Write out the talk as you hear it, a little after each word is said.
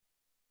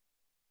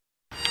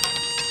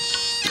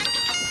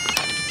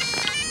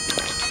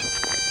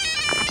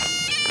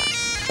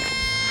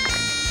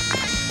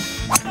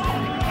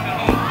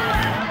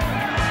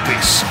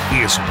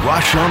is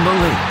Rush on the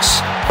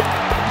Links.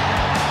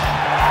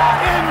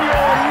 In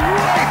your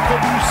life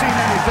have you seen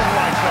anything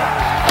like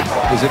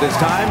that? Is it his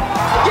time?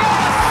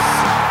 Yes!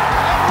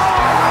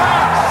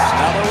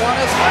 Another one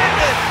is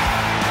landed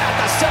at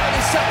the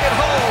 72nd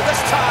hole,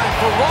 this time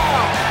for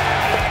Rahm.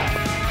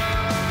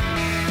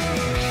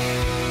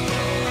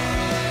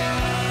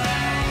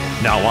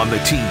 Now on the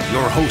team,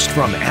 your host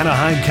from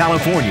Anaheim,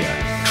 California,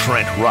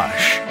 Trent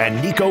Rush and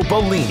Nico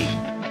Bellini.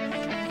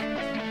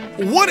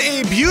 What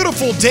a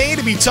beautiful day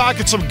to be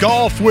talking some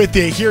golf with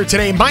you here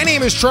today. My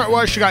name is Trent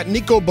Rush. We got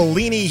Nico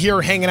Bellini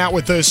here hanging out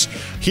with us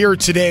here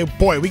today.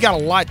 Boy, we got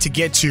a lot to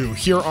get to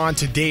here on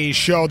today's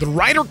show. The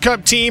Ryder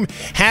Cup team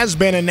has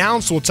been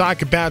announced. We'll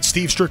talk about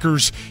Steve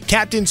Stricker's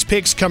captain's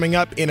picks coming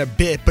up in a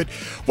bit. But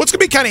what's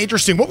going to be kind of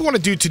interesting, what we want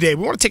to do today,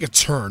 we want to take a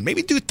turn,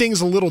 maybe do things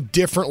a little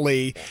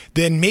differently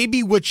than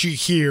maybe what you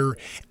hear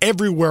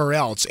everywhere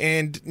else.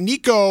 And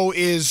Nico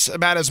is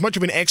about as much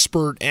of an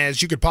expert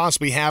as you could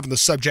possibly have on the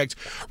subject.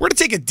 We're going to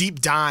take a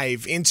deep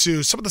dive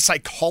into some of the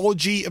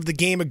psychology of the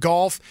game of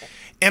golf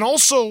and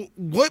also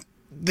what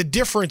the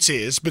difference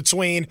is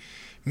between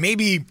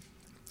maybe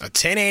a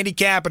 10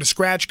 handicap and a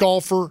scratch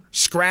golfer,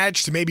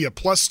 scratch to maybe a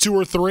 +2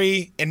 or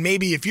 3, and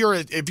maybe if you're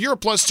a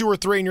 +2 or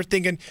 3 and you're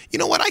thinking, you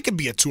know what, I could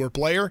be a tour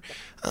player,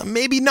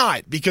 maybe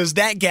not, because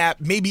that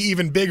gap may be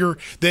even bigger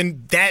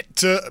than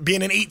that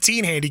being an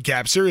 18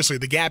 handicap. Seriously,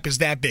 the gap is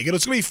that big.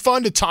 It's going to be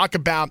fun to talk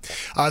about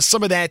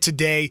some of that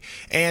today,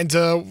 and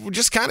we'll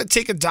just kind of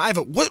take a dive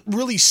at what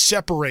really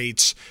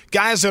separates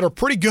guys that are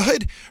pretty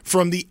good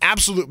from the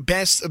absolute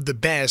best of the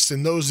best,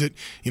 and those that,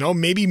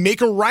 maybe make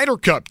a Ryder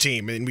Cup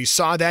team. And we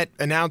saw that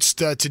announced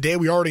today.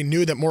 We already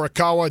knew that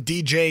Morikawa,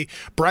 DJ,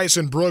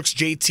 Bryson Brooks,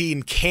 JT,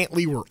 and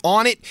Cantley were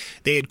on it.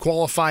 They had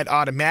qualified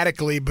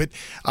automatically, but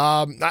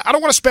I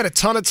don't want to spend a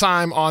ton of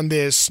time on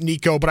this,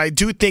 Nico, but I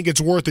do think it's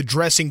worth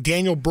addressing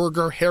Daniel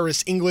Berger,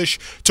 Harris English,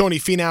 Tony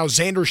Finau,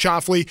 Xander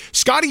Schauffele.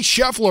 Scotty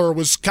Scheffler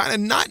was kind of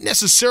not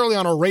necessarily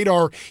on our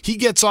radar. He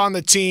gets on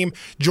the team.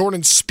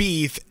 Jordan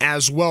Spieth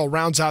as well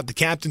rounds out the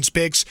captain's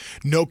picks.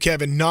 No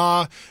Kevin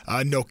Na,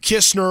 no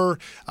Kistner.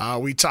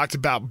 We talked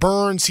about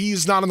Burns.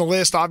 He's not on the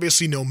list.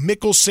 Obviously, no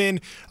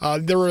Mickelson.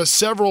 There were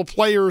several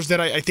players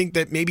that I think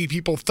that maybe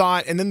people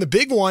thought. And then the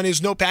big one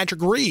is no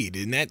Patrick Reed.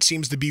 And that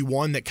seems to be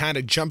one that kind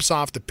of jumps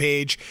off the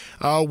page.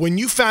 When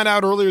you found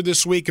out earlier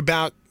this week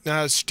about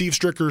Steve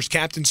Stricker's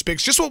captain's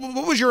picks, just what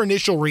was your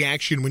initial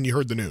reaction when you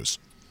heard the news?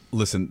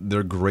 Listen,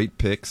 they're great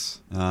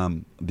picks.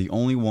 The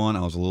only one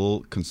I was a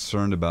little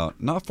concerned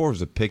about, not for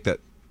as a pick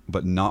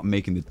but not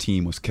making the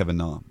team, was Kevin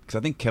Na. Because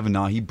I think Kevin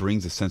Na, he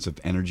brings a sense of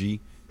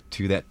energy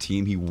to that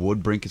team. He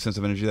would bring a sense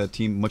of energy to that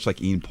team, much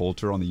like Ian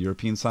Poulter on the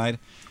European side.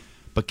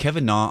 But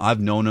Kevin Na, I've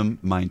known him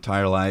my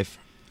entire life.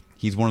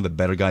 He's one of the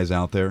better guys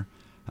out there.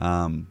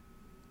 And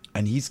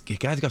the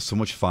guy's got so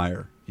much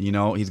fire.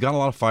 He's got a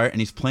lot of fire, and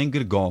he's playing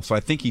good golf. So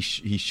I think he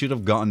should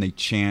have gotten a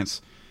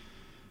chance,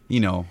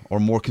 or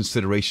more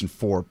consideration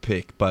for a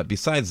pick. But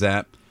besides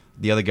that,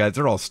 the other guys,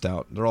 they're all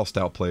stout. They're all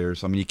stout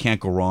players. I mean, you can't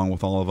go wrong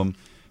with all of them.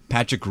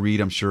 Patrick Reed,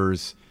 I'm sure,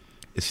 is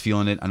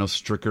feeling it. I know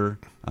Stricker.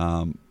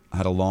 I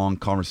had a long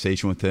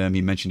conversation with him.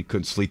 He mentioned he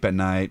couldn't sleep at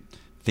night,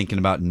 thinking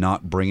about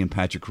not bringing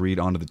Patrick Reed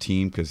onto the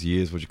team because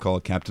he is what you call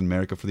a Captain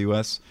America for the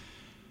U.S.,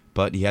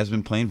 but he hasn't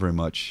been playing very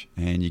much,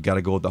 and you got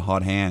to go with the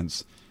hot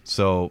hands.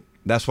 So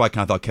that's why I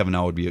kind of thought Kevin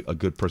Na would be a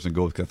good person to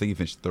go with, because I think he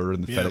finished third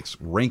in the FedEx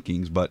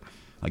rankings. But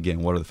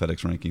again, what are the FedEx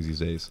rankings these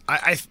days?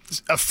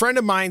 A friend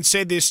of mine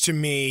said this to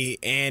me,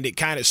 and it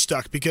kind of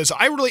stuck, because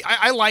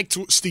I liked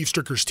Steve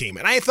Stricker's team,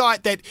 and I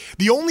thought that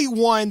the only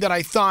one that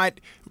I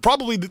thought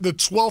probably the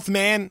 12th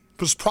man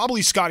was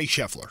probably Scotty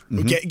Scheffler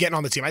getting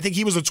on the team. I think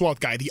he was the 12th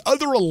guy. The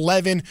other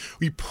 11,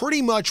 we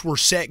pretty much were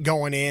set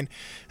going in.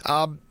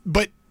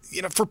 But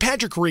for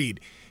Patrick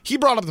Reed, he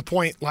brought up the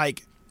point,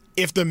 like,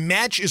 if the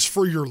match is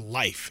for your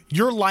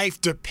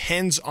life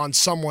depends on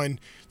someone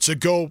to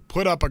go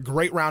put up a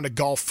great round of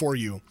golf for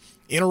you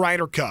in a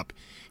Ryder Cup.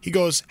 He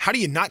goes, how do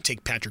you not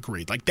take Patrick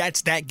Reed? Like,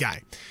 that's that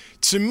guy.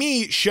 To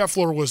me,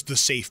 Scheffler was the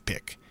safe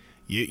pick.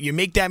 You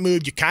make that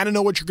move, you kind of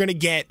know what you're going to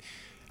get.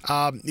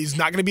 He's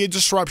not going to be a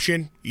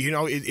disruption.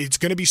 It's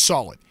going to be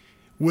solid.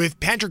 With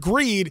Patrick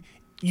Reed,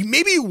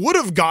 you would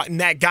have gotten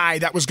that guy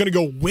that was going to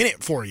go win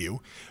it for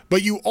you,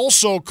 but you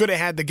also could have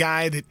had the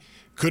guy that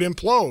could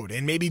implode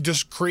and maybe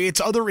just creates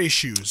other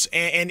issues.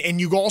 And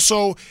you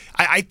also,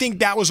 I think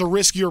that was a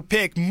riskier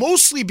pick,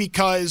 mostly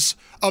because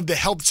of the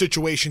health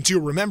situation too.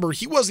 Remember,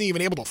 he wasn't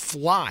even able to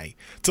fly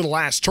to the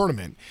last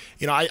tournament.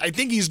 I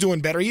think he's doing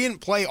better. He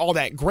didn't play all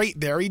that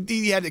great there.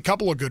 He had a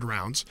couple of good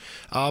rounds,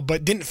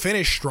 but didn't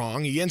finish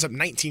strong. He ends up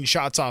 19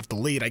 shots off the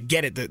lead. I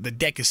get it. The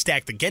deck is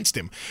stacked against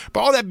him.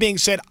 But all that being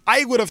said,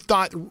 I would have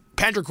thought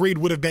Patrick Reed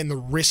would have been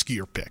the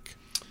riskier pick.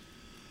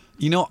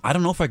 I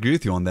don't know if I agree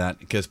with you on that,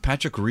 because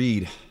Patrick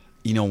Reed,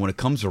 when it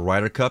comes to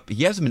Ryder Cup,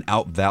 he hasn't been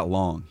out that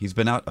long. He's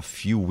been out a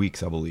few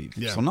weeks, I believe.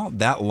 Yeah. So not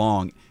that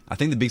long. I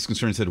think the biggest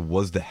concern he said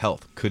was the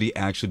health. Could he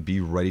actually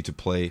be ready to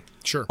play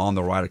on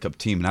the Ryder Cup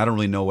team? And I don't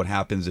really know what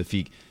happens if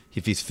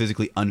he's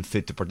physically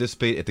unfit to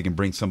participate, if they can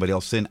bring somebody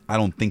else in. I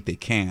don't think they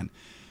can.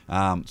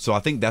 So I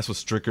think that's what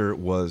Stricker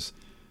was,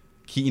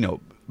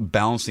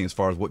 balancing as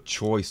far as what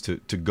choice to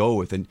go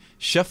with. And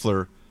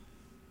Scheffler,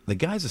 the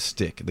guy's a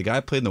stick. The guy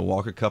played in the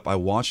Walker Cup. I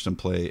watched him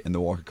play in the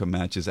Walker Cup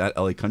matches at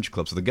LA Country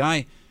Club. So the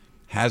guy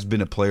has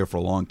been a player for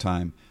a long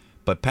time.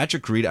 But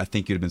Patrick Reed, I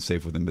think you'd have been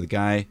safe with him. But the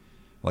guy,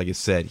 like I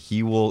said,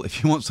 he will,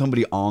 if you want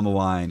somebody on the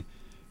line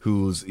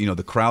who's,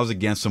 the crowd's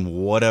against him,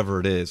 whatever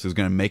it is, who's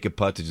going to make a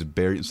putt to just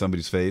bury it in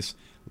somebody's face,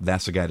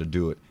 that's the guy to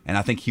do it. And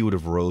I think he would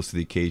have rose to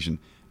the occasion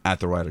at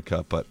the Ryder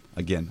Cup. But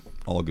again,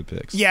 all good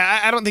picks.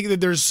 Yeah, I don't think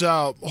that there's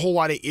a whole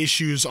lot of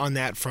issues on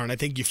that front. I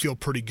think you feel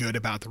pretty good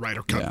about the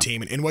Ryder Cup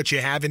team and what you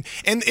have. And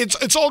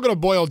it's all going to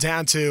boil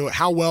down to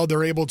how well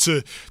they're able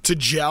to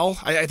gel.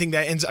 I think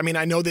that ends. I mean,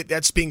 I know that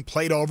that's being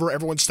played over.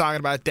 Everyone's talking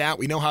about that.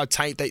 We know how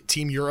tight that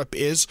Team Europe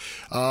is.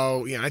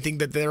 I think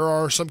that there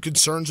are some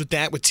concerns with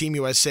that with Team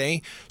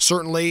USA,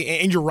 certainly.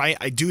 And you're right.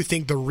 I do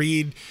think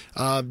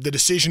the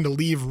decision to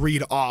leave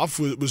Reed off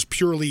was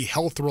purely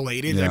health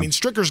related. Yeah. I mean,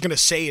 Stricker's going to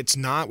say it's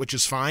not, which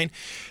is fine.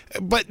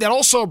 But that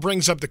also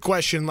brings up the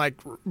question,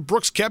 like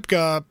Brooks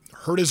Koepka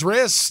hurt his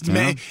wrist,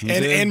 man,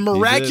 and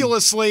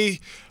miraculously,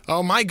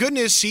 oh my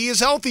goodness, he is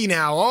healthy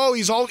now. Oh,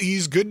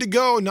 he's good to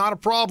go, not a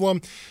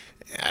problem.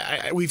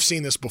 We've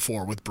seen this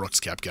before with Brooks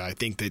Koepka. I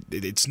think that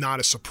it's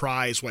not a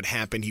surprise what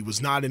happened. He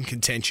was not in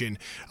contention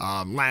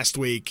last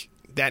week.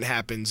 That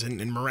happens,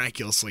 and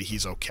miraculously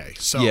he's okay.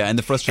 So yeah, and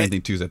the frustrating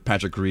thing too is that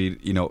Patrick Reed,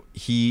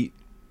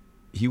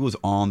 he was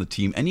on the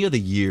team any other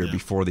year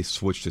before they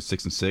switched to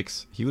 6 and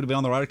 6. He would have been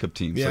on the Ryder Cup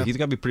team. So he's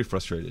got to be pretty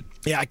frustrated.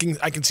 Yeah, I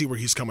can see where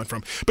he's coming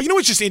from. But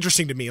what's just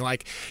interesting to me?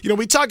 Like,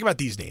 we talk about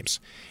these names.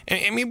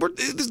 And, I mean,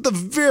 this is the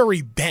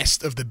very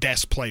best of the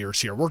best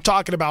players here. We're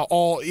talking about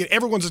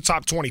everyone's a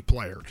top 20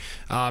 player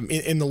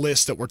in the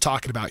list that we're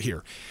talking about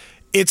here.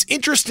 It's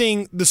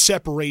interesting the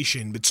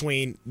separation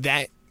between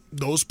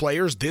those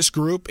players, this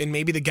group, and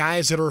maybe the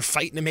guys that are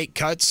fighting to make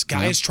cuts,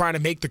 guys trying to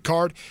make the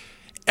card.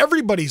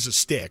 Everybody's a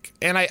stick.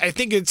 And I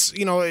think it's,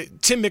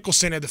 Tim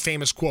Mickelson had the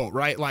famous quote,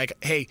 right? Like,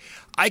 hey,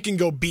 I can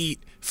go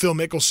beat Phil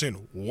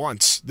Mickelson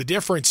once. The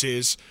difference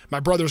is my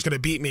brother's going to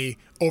beat me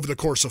over the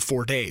course of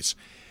 4 days.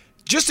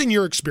 Just in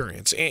your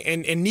experience,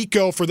 and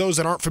Nico, for those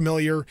that aren't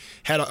familiar,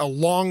 had a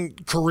long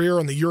career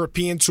on the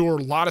European Tour,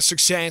 a lot of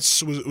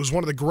success, was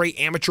one of the great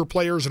amateur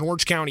players in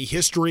Orange County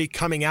history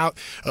coming out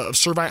of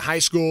Servite High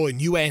School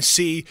and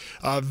USC,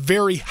 a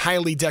very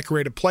highly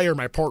decorated player,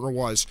 my partner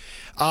was.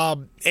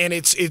 And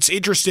it's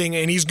interesting,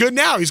 and he's good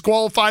now. He's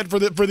qualified for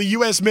the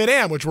U.S.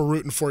 Mid-Am, which we're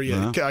rooting for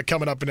you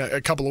coming up in a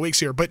couple of weeks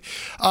here. But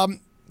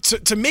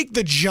to make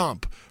the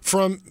jump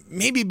from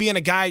maybe being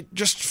a guy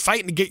just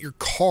fighting to get your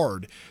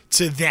card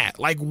to that,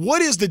 like,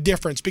 what is the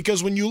difference?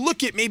 Because when you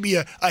look at maybe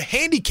a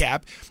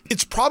handicap,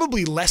 it's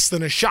probably less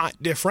than a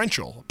shot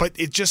differential, but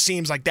it just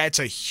seems like that's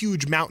a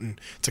huge mountain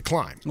to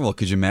climb. Well,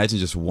 could you imagine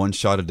just one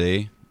shot a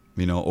day,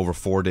 over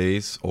 4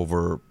 days,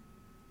 over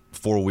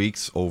 4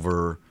 weeks,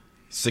 over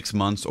 6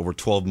 months, over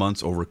 12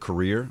 months, over a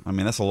career? I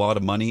mean, that's a lot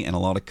of money and a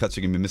lot of cuts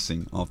you're going to be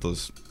missing off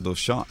those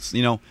shots.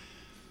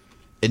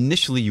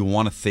 Initially you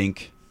want to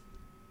think,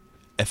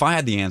 if I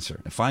had the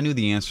answer, if I knew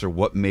the answer,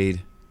 what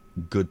made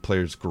good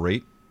players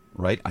great,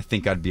 right? I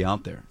think I'd be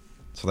out there.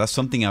 So that's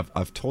something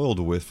I've toiled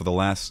with for the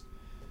last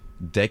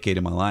decade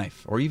of my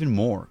life, or even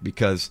more,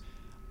 because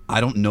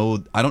I don't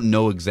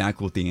know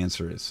exactly what the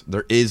answer is.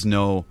 There is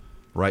no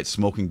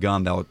smoking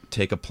gun that will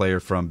take a player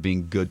from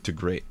being good to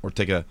great, or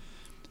take a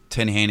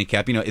 10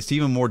 handicap. It's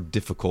even more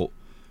difficult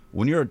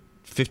when you're a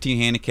 15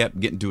 handicap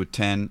getting to a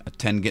 10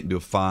 getting to a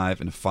 5,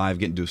 and a 5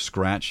 getting to a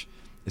scratch.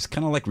 It's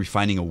kind of like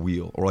refining a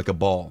wheel or like a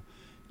ball.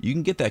 You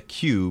can get that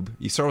cube.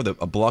 You start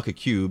with a block of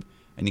cube,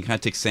 and you kind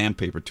of take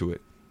sandpaper to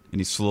it,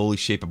 and you slowly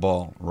shape a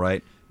ball,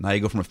 right? Now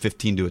you go from a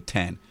 15 to a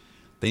 10.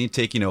 Then you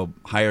take,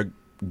 higher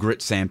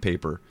grit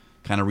sandpaper,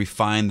 kind of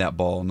refine that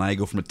ball. Now you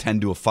go from a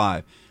 10 to a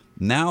 5.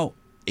 Now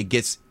it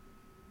gets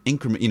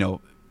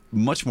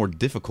much more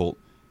difficult.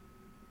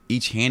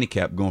 Each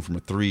handicap going from a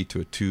 3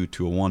 to a 2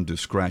 to a 1 to a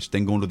scratch,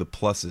 then going to the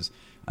pluses.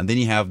 And then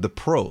you have the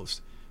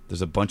pros.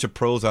 There's a bunch of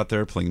pros out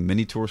there playing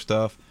mini tour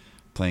stuff,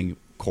 playing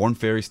Corn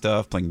Ferry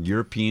stuff, playing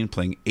European,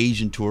 playing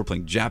Asian Tour,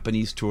 playing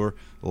Japanese Tour,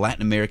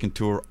 Latin American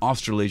Tour,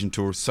 Australasian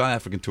Tour, South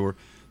African Tour.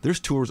 There's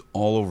tours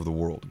all over the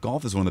world.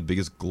 Golf is one of the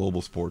biggest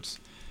global sports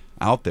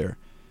out there.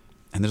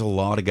 And there's a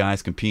lot of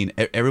guys competing.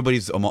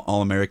 Everybody's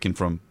All-American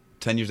from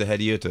 10 years ahead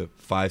of you to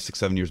 5, 6,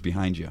 7 years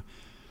behind you.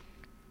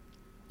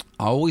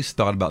 I always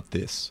thought about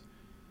this.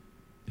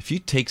 If you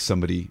take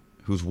somebody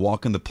who's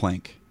walking the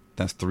plank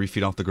that's 3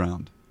 feet off the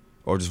ground,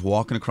 or just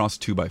walking across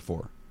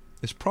 2x4,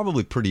 it's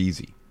probably pretty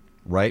easy.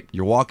 Right?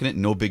 You're walking it,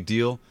 no big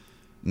deal.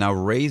 Now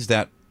raise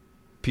that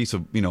piece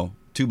of,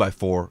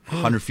 2x4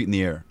 100 feet in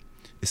the air.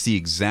 It's the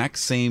exact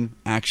same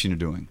action you're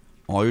doing.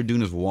 All you're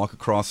doing is walk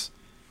across,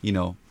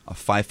 a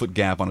 5-foot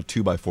gap on a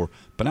 2x4,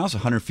 but now it's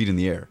 100 feet in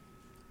the air.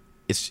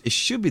 It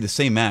should be the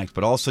same act,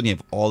 but all of a sudden you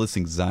have all this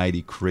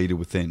anxiety created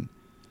within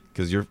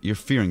because you're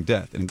fearing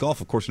death. And in golf,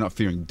 of course, you're not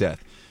fearing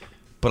death.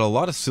 But a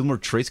lot of similar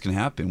traits can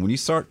happen. When you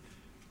start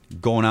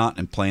going out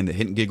and playing the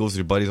hit and giggles with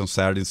your buddies on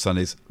Saturdays and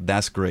Sundays,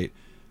 that's great.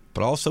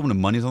 But all of a sudden, when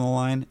the money's on the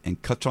line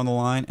and cuts are on the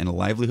line and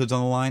livelihood's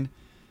on the line,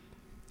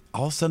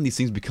 all of a sudden these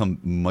things become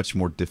much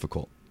more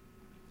difficult.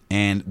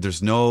 And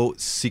there's no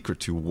secret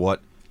to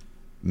what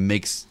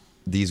makes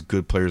these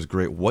good players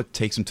great, what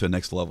takes them to the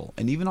next level.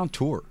 And even on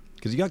tour,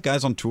 because you got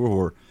guys on tour who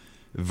are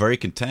very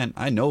content.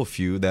 I know a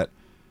few that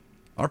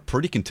are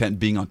pretty content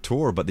being on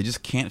tour, but they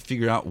just can't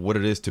figure out what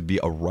it is to be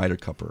a Ryder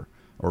Cupper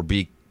or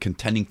be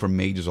contending for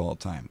majors all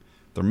the time.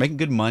 They're making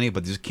good money,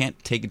 but they just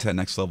can't take it to that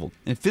next level.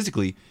 And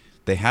physically,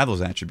 they have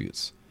those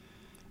attributes.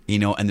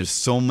 And there's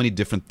so many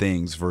different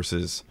things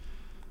versus,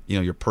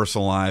 your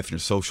personal life and your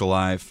social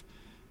life.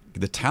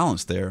 The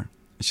talent's there.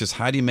 It's just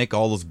how do you make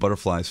all those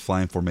butterflies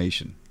fly in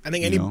formation? I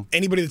think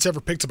anybody that's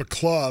ever picked up a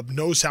club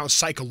knows how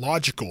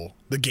psychological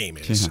the game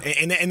is.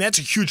 Yeah. And that's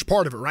a huge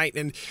part of it, right?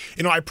 And,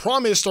 I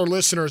promised our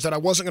listeners that I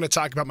wasn't going to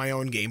talk about my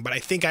own game, but I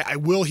think I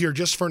will here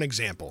just for an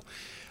example.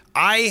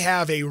 I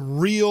have a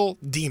real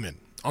demon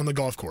on the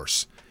golf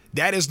course.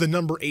 That is the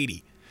number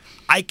 80.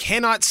 I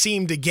cannot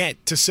seem to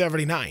get to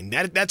 79.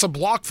 That's a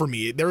block for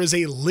me. There is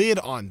a lid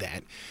on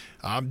that.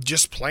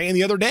 Just playing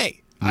the other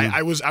day. I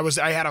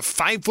had a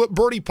 5-foot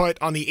birdie putt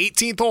on the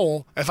 18th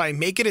hole. If I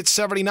make it at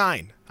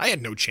 79, I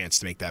had no chance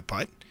to make that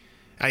putt.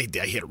 I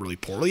hit it really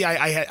poorly.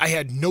 I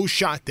had no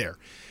shot there.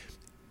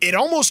 It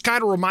almost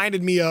kind of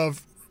reminded me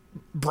of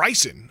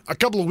Bryson a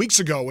couple of weeks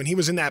ago when he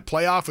was in that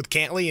playoff with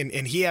Cantley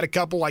and he had a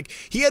couple,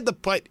 he had the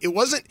putt. It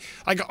wasn't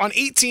like on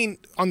 18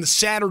 on the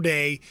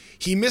Saturday,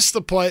 he missed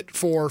the putt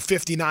for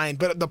 59,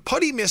 but the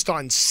putt he missed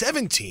on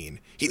 17,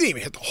 he didn't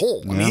even hit the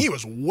hole. I mean, he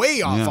was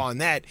way off on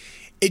that.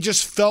 It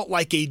just felt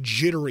like a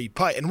jittery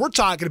putt. And we're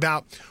talking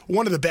about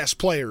one of the best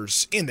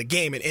players in the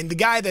game. And the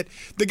guy that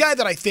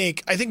I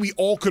think we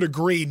all could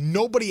agree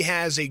nobody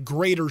has a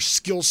greater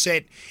skill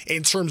set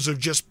in terms of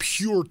just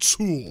pure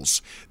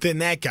tools than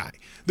that guy.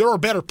 There are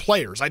better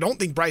players. I don't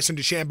think Bryson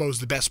DeChambeau is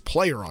the best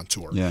player on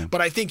tour. Yeah.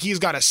 But I think he's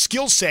got a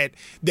skill set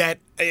that,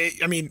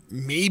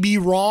 maybe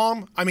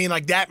wrong.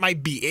 That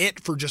might be it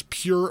for just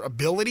pure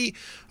ability.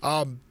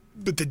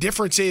 But the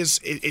difference is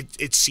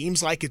it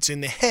seems like it's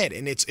in the head,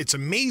 and it's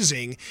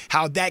amazing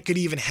how that could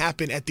even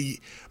happen at the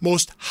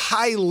most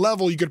high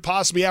level you could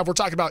possibly have. We're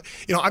talking about,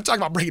 I'm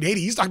talking about breaking 80.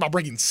 He's talking about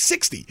breaking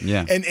 60.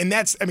 Yeah. And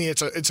that's,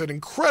 it's an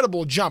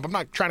incredible jump. I'm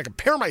not trying to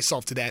compare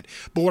myself to that,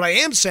 but what I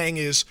am saying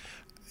is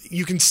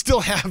you can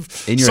still have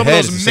some of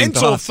those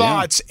mental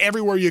thoughts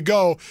everywhere you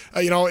go.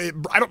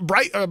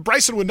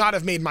 Bryson would not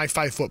have made my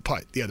 5-foot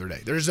putt the other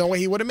day. There's no way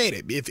he would have made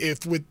it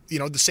if with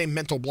the same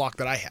mental block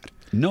that I had.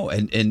 No,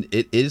 and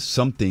it is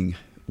something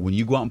when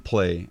you go out and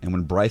play, and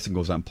when Bryson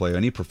goes out and play,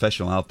 any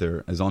professional out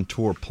there is on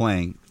tour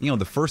playing,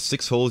 the first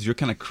 6 holes, you're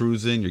kind of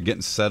cruising, you're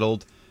getting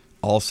settled.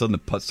 All of a sudden, the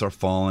putts start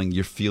falling.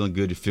 You're feeling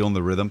good. You're feeling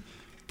the rhythm.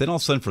 Then all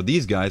of a sudden, for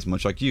these guys,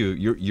 much like you,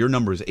 your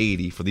number is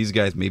 80. For these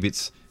guys, maybe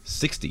it's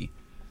 60.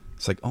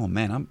 It's like, oh,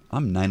 man,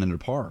 I'm 9 under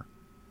par.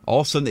 All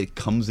of a sudden, it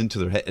comes into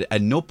their head.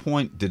 At no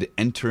point did it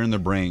enter in their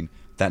brain,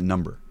 that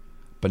number.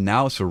 But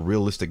now it's a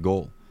realistic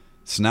goal.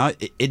 So now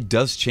it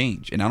does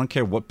change, and I don't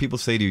care what people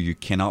say to you. You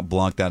cannot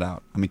block that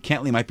out.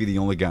 Cantley might be the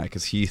only guy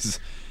because he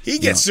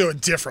gets to a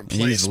different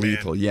place. He's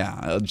lethal,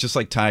 just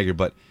like Tiger.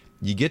 But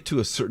you get to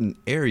a certain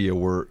area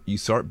where you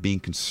start being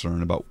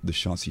concerned about the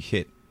shots you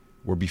hit,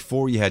 where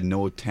before you had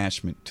no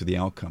attachment to the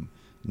outcome.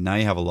 Now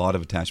you have a lot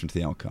of attachment to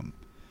the outcome.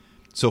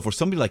 So for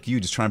somebody like you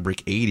just trying to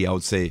break 80, I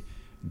would say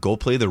go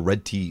play the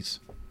red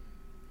tees.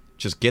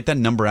 Just get that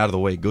number out of the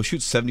way. Go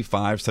shoot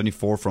 75,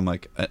 74 from on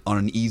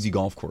an easy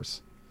golf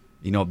course.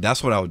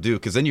 That's what I would do,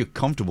 because then you're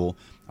comfortable.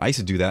 I used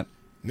to do that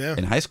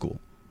in high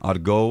school. I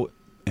would go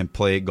and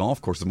play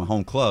golf courses at my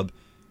home club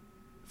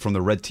from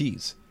the red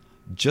tees,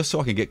 just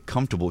so I could get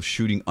comfortable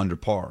shooting under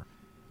par.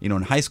 In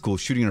high school,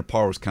 shooting under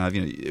par was kind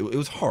of, it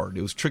was hard.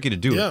 It was tricky to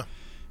do it.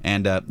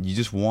 And you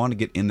just want to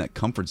get in that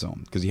comfort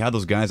zone, because you had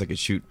those guys that could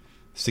shoot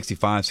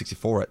 65,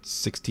 64 at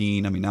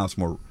 16. Now it's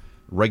more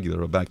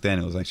regular, but back then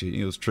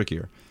it was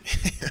trickier.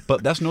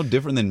 But that's no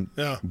different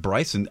than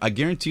Bryson. I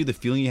guarantee you the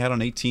feeling you had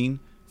on 18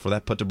 for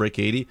that putt to break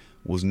 80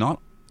 was not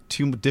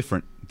too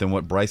different than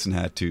what Bryson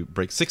had to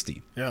break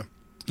 60. Yeah.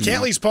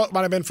 Cantley's putt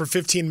might have been for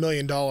 $15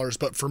 million,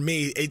 but for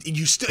me,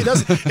 you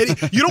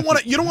don't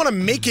want to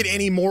make it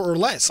any more or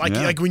less.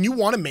 Like when you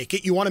want to make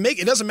it, you want to make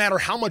it. It doesn't matter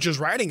how much is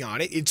riding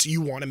on it. It's you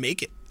want to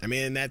make it.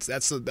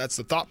 That's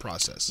the thought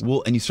process.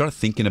 Well, and you start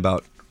thinking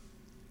about,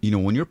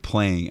 when you're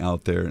playing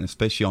out there, and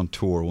especially on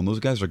tour, when those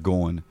guys are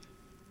going,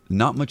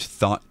 not much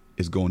thought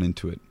is going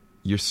into it.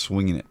 You're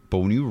swinging it, but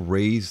when you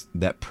raise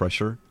that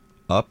pressure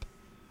up,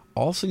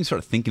 all of a sudden you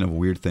start thinking of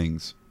weird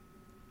things.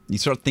 You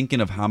start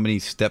thinking of how many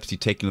steps you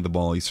take into the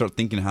ball. You start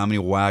thinking how many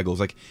waggles.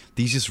 Like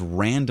these just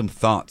random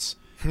thoughts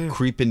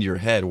creep into your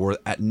head, where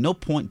at no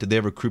point did they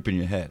ever creep in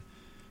your head.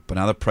 But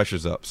now the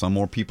pressure's up. Some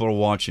more people are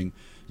watching.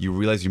 You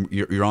realize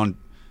you're on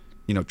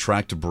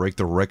track to break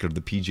the record of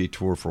the PGA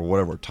Tour for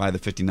whatever, tie the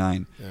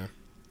 59. Yeah.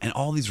 And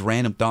all these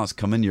random thoughts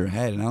come into your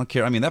head. And I don't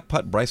care. That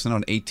putt Bryson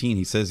on 18,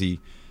 he says he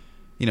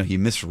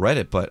misread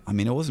it, but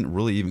it wasn't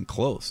really even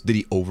close. Did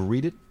he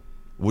overread it?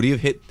 Would he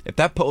have hit, if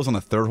that putt was on the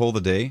 3rd hole of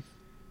the day,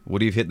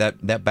 would he have hit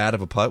that bad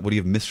of a putt? Would he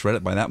have misread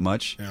it by that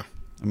much? Yeah.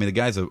 I mean, the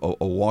guy's a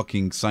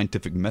walking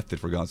scientific method,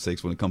 for God's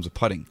sakes, when it comes to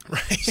putting.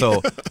 Right.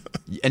 So,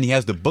 and he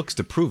has the books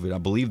to prove it. I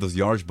believe those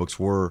yardage books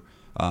were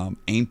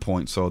aim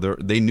point, so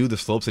they knew the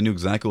slopes, they knew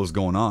exactly what was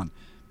going on,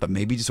 but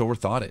maybe just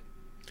overthought it.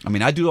 I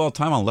mean, I do it all the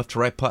time on left to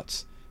right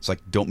putts. It's like,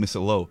 don't miss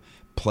it low,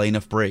 play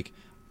enough break,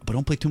 but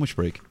don't play too much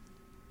break.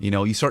 You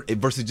know, you start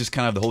versus just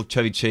kind of the whole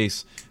Chevy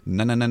Chase,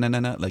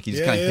 like you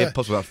just kind of hit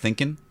putts without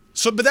thinking.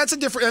 So, but that's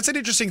an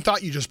interesting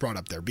thought you just brought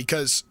up there,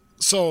 because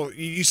so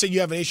you say you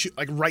have an issue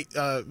like right,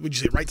 would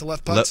you say right to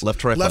left putts? Left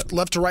to right putts.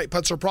 Left to right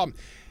putts are a problem.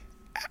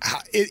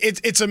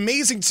 It's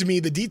amazing to me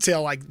the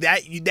detail like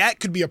that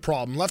could be a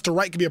problem. Left to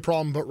right could be a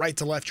problem, but right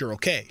to left you're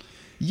okay.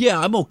 Yeah,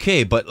 I'm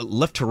okay, but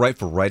left to right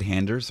for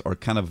right-handers are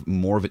kind of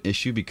more of an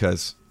issue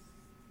because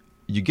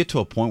you get to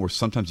a point where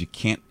sometimes you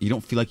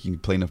don't feel like you can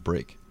play enough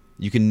break.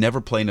 You can never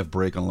play enough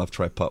break on a left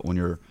to right putt when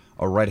you're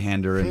a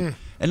right-hander, and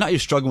not you're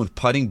struggling with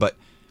putting, but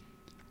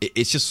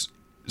it's just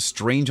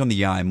strange on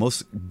the eye.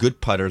 Most good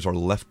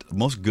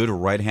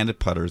right-handed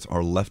putters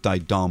are left eye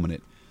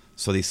dominant.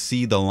 So they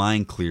see the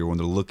line clear when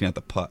they're looking at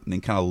the putt, and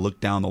then kind of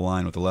look down the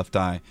line with the left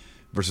eye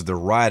versus their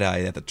right eye,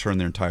 they have to turn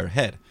their entire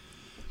head.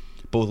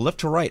 But with left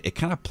to right, it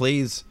kind of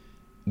plays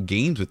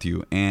games with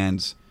you,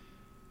 and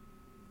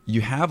you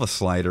have a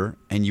slider,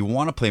 and you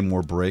want to play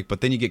more break,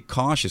 but then you get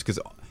cautious because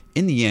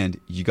in the end,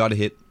 you got to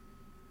hit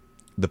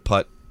the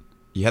putt.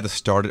 You have to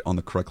start it on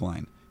the correct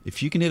line.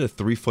 If you can hit a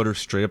 3-footer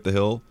straight up the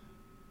hill,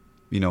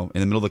 you know, in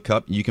the middle of the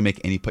cup, you can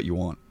make any putt you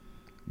want.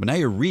 But now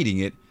you're reading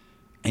it,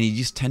 and you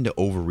just tend to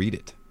overread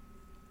it.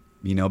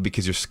 You know,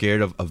 because you're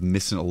scared of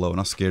missing it low.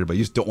 Not scared, but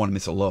you just don't want to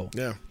miss it low.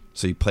 Yeah.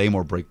 So you play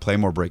more break,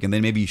 and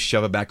then maybe you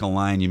shove it back on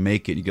line, you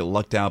make it, you get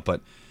lucked out. But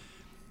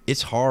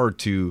it's hard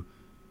to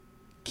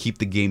keep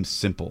the game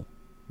simple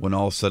when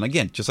all of a sudden,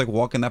 again, just like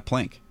walking that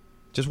plank,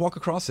 just walk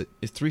across it.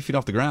 It's 3 feet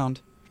off the ground.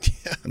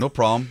 Yeah. No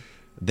problem.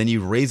 Then you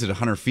raise it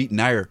 100 feet.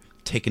 Now you're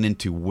taking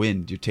into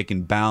wind. You're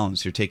taking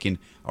balance. You're taking,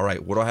 all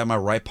right, what do I have in my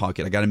right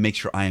pocket? I got to make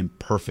sure I am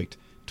perfect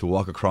to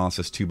walk across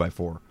this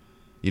 2x4.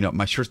 You know,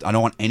 my shirt, I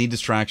don't want any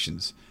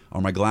distractions. Are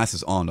my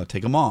glasses on? Do I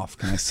take them off?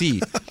 Can I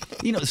see?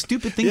 You know,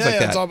 stupid things like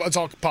that. It's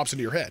all pops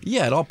into your head.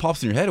 Yeah, it all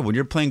pops in your head. When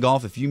you're playing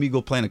golf, if you and me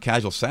go play on a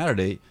casual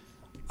Saturday,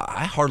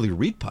 I hardly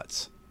read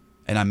putts,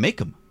 and I make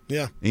them.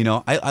 Yeah. You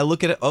know, I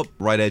look at it,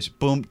 right edge,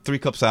 boom, 3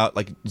 cups out,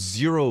 like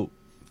zero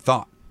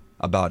thought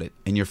about it.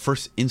 And your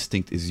first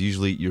instinct is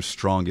usually your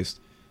strongest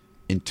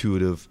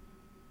intuitive,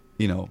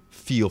 you know,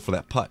 feel for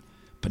that putt.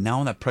 But now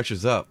when that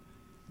pressure's up,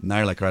 now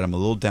you're like, all right, I'm a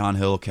little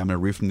downhill. Okay, I'm going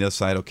to read from the other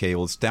side. Okay,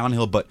 well, it's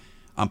downhill, but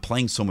I'm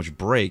playing so much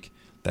break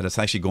that it's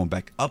actually going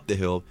back up the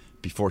hill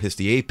before it hits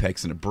the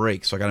apex and it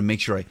breaks. So I got to make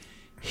sure I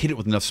hit it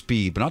with enough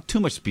speed, but not too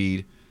much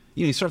speed.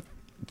 You know, you start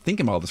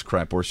thinking about all this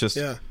crap where it's just...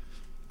 Yeah.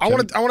 I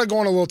want to go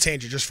on a little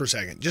tangent just for a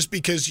second, just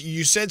because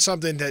you said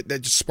something that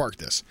just sparked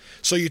this.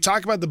 So you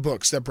talk about the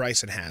books that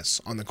Bryson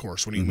has on the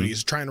course when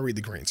he's trying to read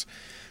the greens.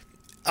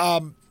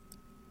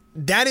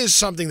 That is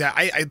something that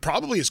I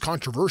probably is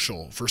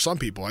controversial for some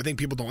people. I think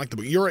people don't like the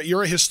book.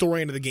 You're a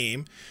historian of the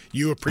game.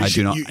 You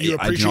appreciate you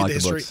appreciate the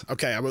history.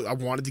 Okay, I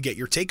wanted to get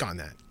your take on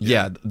that.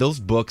 Yeah, those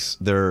books,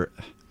 they're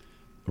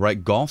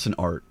right. Golf's an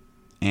art,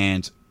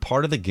 and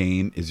part of the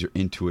game is your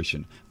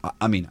intuition.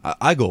 I mean,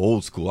 I go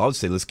old school. I would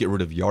say let's get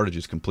rid of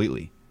yardages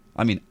completely.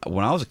 I mean,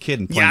 when I was a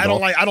kid and playing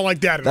golf, I don't like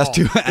that at all. That's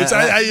too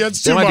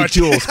much. Might be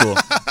too old school.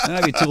 That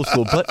might be too old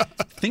school. But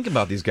think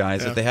about these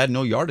guys if they had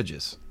no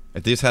yardages.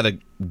 If they just had to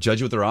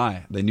judge with their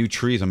eye, they knew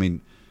trees. I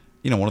mean,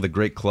 you know, one of the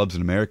great clubs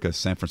in America,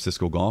 San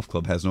Francisco Golf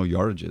Club, has no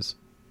yardages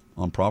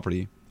on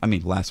property. I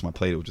mean, last time I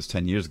played it was just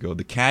 10 years ago.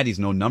 The caddies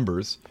know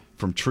numbers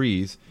from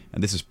trees,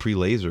 and this is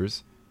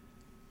pre-lasers.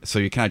 So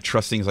you're kind of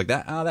trusting things like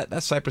that.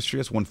 That cypress tree,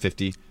 that's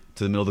 150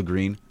 to the middle of the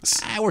green.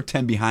 We're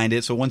 10 behind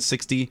it, so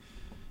 160.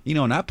 You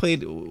know, and I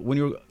played, when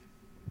you were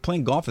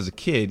playing golf as a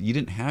kid, you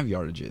didn't have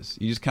yardages.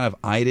 You just kind of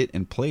eyed it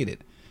and played it.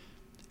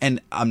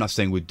 And I'm not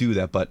saying we'd do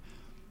that, but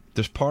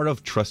there's part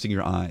of trusting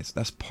your eyes.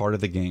 That's part of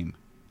the game.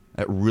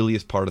 That really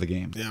is part of the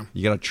game. Yeah.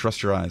 You got to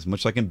trust your eyes.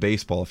 Much like in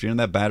baseball, if you're in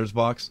that batter's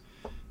box,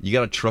 you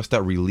got to trust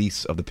that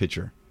release of the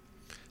pitcher.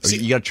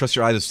 You got to trust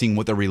your eyes of seeing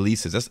what the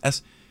release is.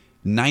 That's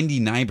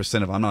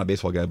 99% of, I'm not a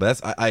baseball guy,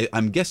 but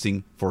I'm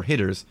guessing for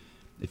hitters,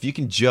 if you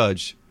can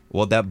judge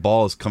what that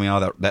ball is coming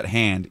out of that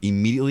hand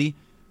immediately,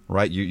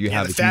 right, you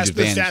have a huge advantage.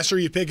 The faster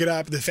you pick it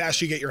up, the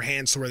faster you get your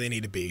hands to where they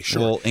need to be.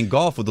 Sure. Well, in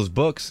golf, with those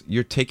books,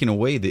 you're taking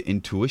away the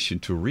intuition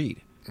to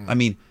read. I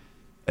mean,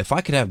 if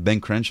I could have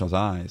Ben Crenshaw's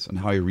eyes on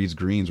how he reads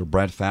greens, or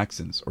Brad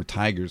Faxon's, or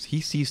Tiger's,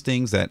 he sees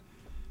things that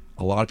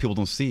a lot of people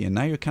don't see, and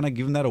now you're kind of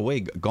giving that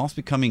away. Golf's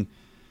becoming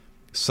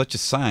such a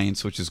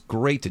science, which is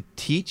great to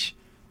teach,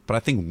 but I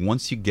think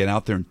once you get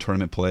out there in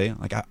tournament play,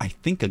 like I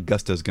think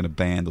Augusta is going to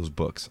ban those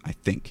books. I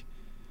think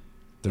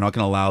they're not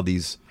going to allow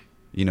these,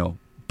 you know,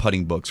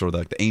 putting books or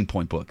the aim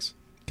point books,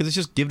 because it's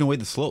just giving away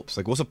the slopes.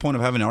 Like, what's the point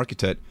of having an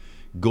architect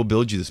go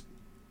build you this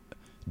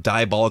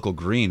diabolical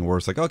green where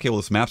it's like, okay, well,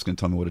 this map's going to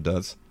tell me what it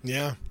does?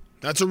 Yeah,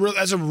 that's a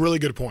really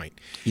good point.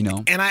 You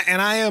know, and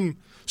I am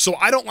So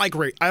I don't like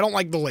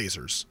the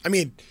lasers. I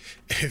mean,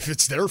 if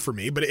it's there for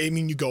me, but I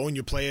mean, you go and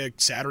you play a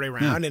Saturday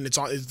round and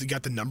you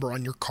got the number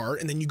on your cart,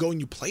 and then you go and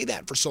you play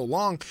that for so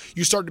long,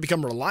 you start to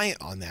become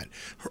reliant on that.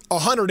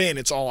 100 in,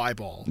 it's all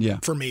eyeball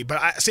for me. But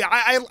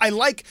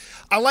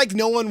I like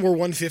knowing where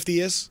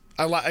 150 is.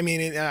 I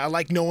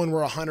like knowing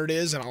where 100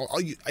 is, and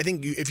I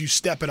think if you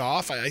step it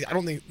off, I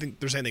don't think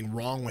there's anything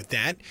wrong with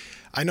that.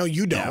 I know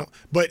you don't,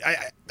 but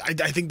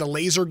I think the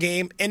laser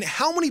game, and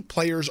how many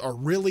players are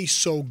really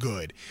so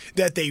good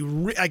that they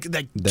like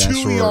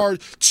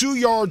 2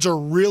 yards are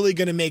really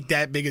going to make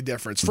that big a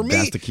difference. For me,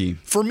 that's the key.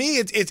 For me,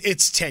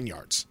 it's 10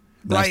 yards.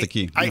 That's right? the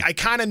key. I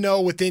kind of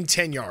know within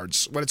 10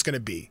 yards what it's going to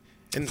be.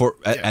 And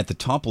at the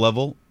top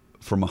level,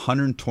 from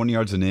 120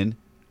 yards and in,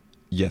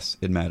 yes,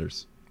 it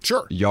matters.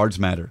 Sure. Yards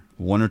matter.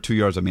 1 or 2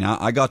 yards. I mean,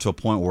 I got to a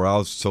point where I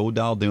was so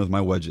dialed in with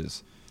my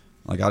wedges.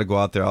 I got to go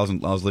out there. I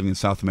was living in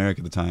South America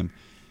at the time,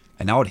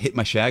 and I would hit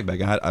my shag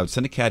bag. I would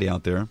send a caddy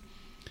out there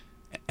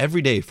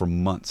every day for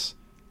months,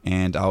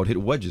 and I would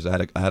hit wedges. I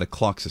had a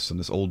clock system,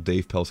 this old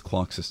Dave Pelz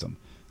clock system.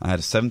 I had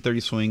a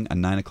 7:30 swing, a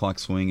 9 o'clock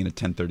swing, and a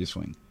 10:30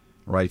 swing.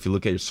 Right? If you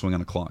look at your swing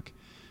on a clock.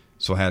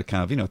 So I had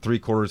kind of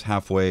 3/4,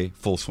 halfway,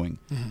 full swing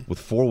with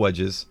 4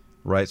 wedges.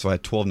 Right? So I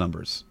had 12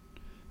 numbers.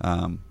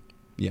 12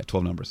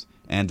 numbers.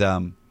 And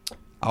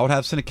I would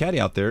have send a caddy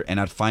out there, and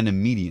I'd find a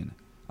median.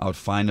 I would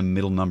find a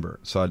middle number.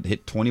 So I'd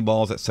hit 20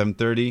 balls at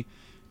 7:30,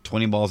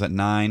 20 balls at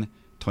 9,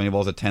 20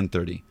 balls at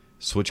 10:30.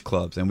 Switch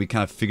clubs, and we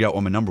kind of figured out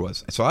what my number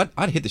was. So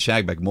I'd hit the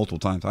shag bag multiple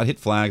times. I'd hit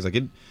flags. I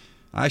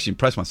actually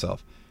impressed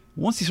myself.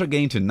 Once you start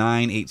getting to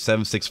 9, 8,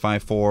 7, 6,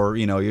 5, 4,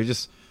 you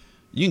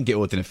can get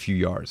within a few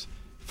yards.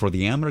 For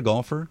the amateur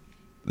golfer,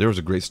 there was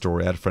a great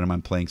story. I had a friend of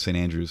mine playing St.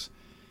 Andrews,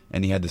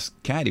 and he had this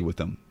caddy with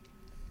him.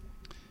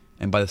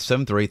 And by the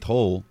 7th or 8th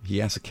hole,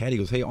 he asked the caddy, he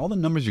goes, hey, all the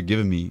numbers you're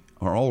giving me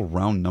are all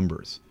round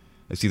numbers.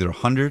 It's either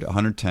 100,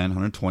 110,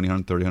 120,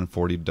 130,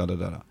 140,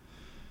 da-da-da-da.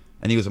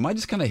 And he goes, am I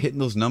just kind of hitting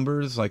those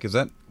numbers? Like, is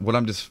that what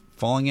I'm just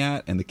falling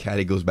at? And the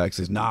caddy goes back and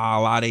says, nah,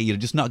 Lottie, you're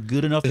just not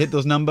good enough to hit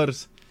those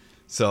numbers.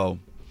 So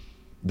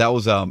that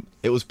was,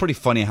 it was pretty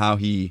funny how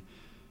you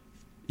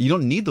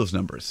don't need those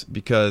numbers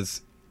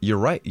because you're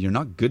right. You're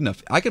not good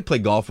enough. I could play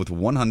golf with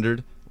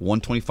 100,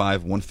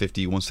 125,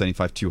 150,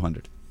 175,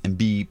 200 and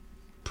be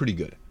pretty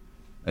good.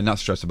 And not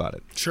stress about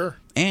it. Sure.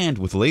 And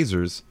with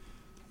lasers,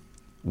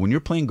 when you're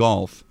playing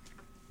golf,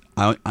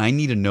 I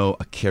need to know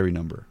a carry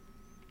number.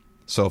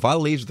 So if I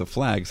laser the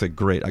flag, it's like,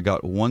 great, I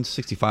got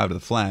 165 to the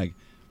flag,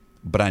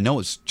 but I know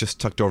it's just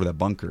tucked over that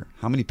bunker.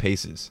 How many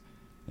paces?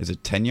 Is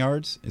it 10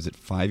 yards? Is it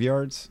 5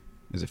 yards?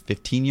 Is it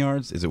 15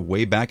 yards? Is it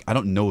way back? I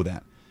don't know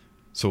that.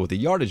 So with the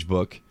yardage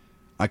book,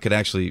 I could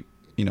actually,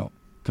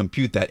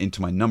 compute that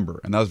into my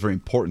number. And that was very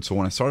important. So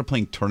when I started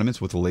playing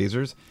tournaments with the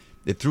lasers,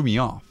 it threw me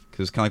off.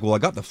 Because it's kind of like, well, I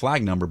got the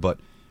flag number, but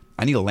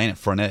I need to land at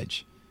front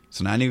edge.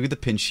 So now I need to get the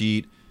pin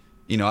sheet.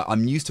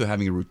 I'm used to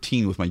having a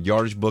routine with my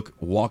yardage book,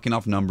 walking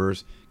off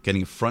numbers,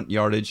 getting front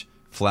yardage,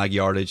 flag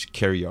yardage,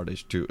 carry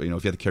yardage, to, if you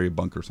have to carry a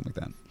bunker or something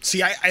like that.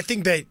 See, I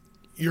think that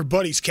your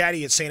buddy's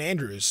caddy at St.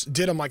 Andrews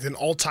did him like an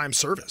all-time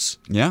service.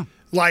 Yeah.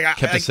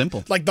 Kept it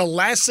simple. Like the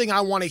last thing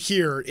I want to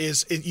hear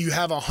is you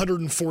have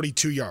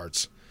 142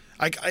 yards.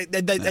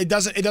 It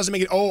doesn't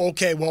make it. Oh,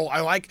 okay. Well,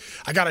 I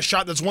got a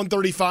shot that's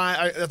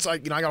 135. That's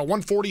like I got a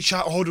 140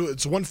 shot. Oh,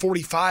 it's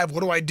 145.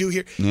 What do I do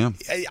here? Yeah.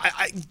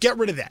 I get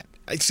rid of that.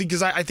 See,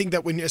 because I think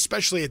that when,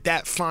 especially at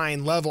that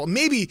fine level,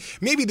 maybe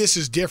this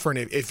is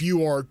different if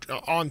you are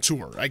on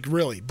tour, like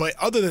really. But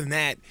other than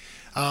that,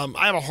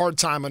 I have a hard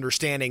time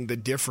understanding the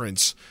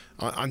difference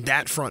on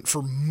that front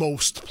for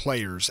most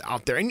players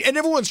out there, and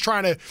everyone's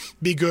trying to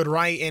be good,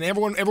 right? And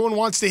everyone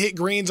wants to hit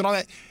greens and all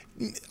that.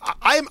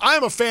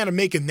 I'm a fan of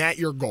making that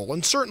your goal,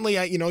 and certainly,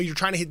 you're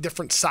trying to hit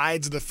different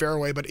sides of the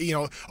fairway. But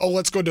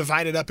let's go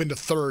divide it up into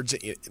thirds.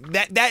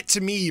 That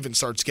to me even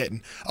starts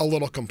getting a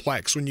little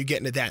complex when you get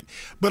into that.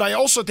 But I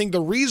also think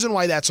the reason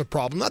why that's a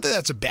problem, not that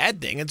that's a bad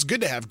thing. It's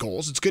good to have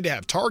goals. It's good to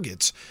have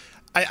targets.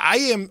 I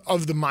am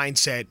of the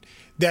mindset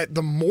that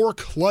the more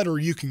clutter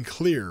you can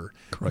clear,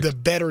 correct, the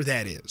better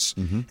that is.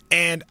 Mm-hmm.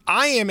 And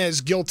I am as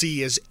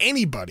guilty as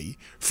anybody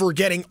for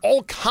getting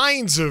all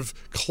kinds of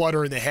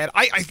clutter in the head.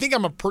 I think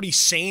I'm a pretty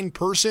sane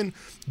person,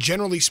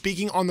 generally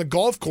speaking. On the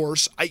golf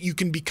course, you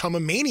can become a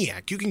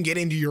maniac. You can get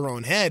into your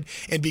own head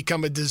and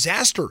become a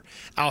disaster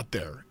out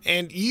there.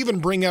 And you even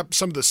bring up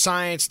some of the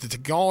science, the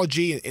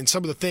technology, and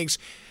some of the things.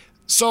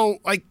 So,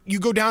 you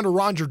go down to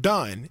Roger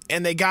Dunn,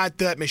 and they got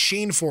that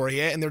machine for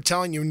you, and they're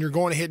telling you when you're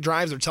going to hit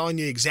drives, they're telling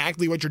you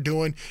exactly what you're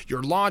doing,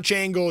 your launch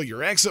angle,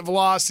 your exit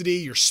velocity,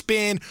 your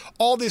spin,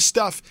 all this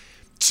stuff.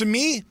 To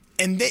me,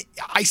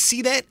 I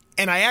see that,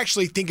 and I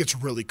actually think it's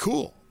really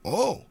cool.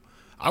 Oh,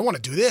 I want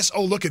to do this.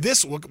 Oh, look at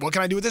this. What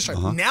can I do with this?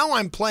 Uh-huh. Now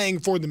I'm playing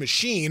for the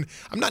machine.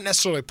 I'm not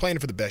necessarily playing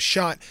for the best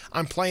shot.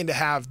 I'm playing to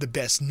have the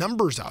best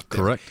numbers out there.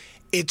 Correct.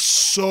 It's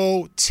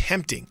so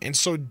tempting and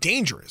so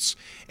dangerous.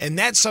 And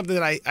that's something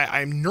that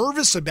I'm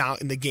nervous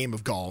about in the game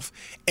of golf.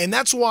 And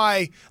that's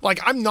why,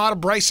 I'm not a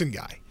Bryson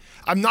guy.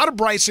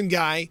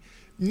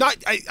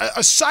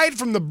 Aside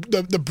from the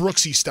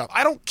Brooksy stuff,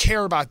 I don't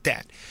care about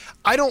that.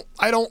 I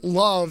don't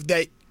love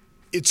that.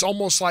 It's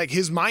almost like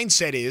his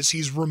mindset is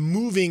he's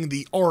removing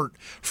the art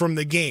from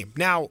the game.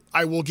 Now,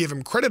 I will give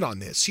him credit on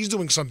this. He's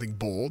doing something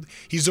bold.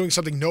 He's doing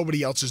something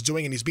nobody else is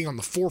doing, and he's being on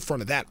the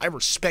forefront of that. I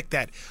respect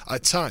that a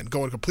ton,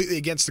 going completely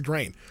against the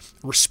grain.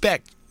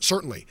 Respect,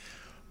 certainly.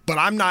 But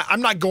I'm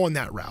not going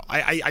that route.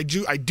 I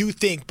do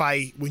think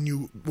when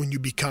you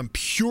become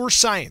pure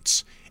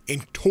science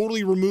and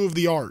totally remove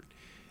the art,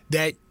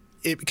 that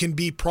it can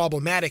be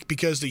problematic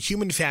because the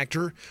human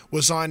factor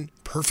was on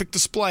perfect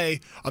display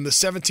on the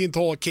 17th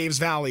hole at Caves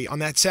Valley on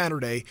that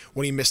Saturday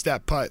when he missed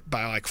that putt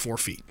by like 4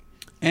 feet.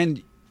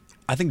 And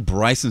I think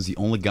Bryson's the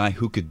only guy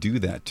who could do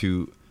that,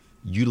 to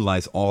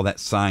utilize all that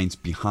science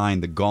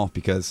behind the golf,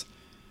 because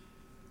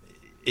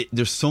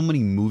there's so many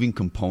moving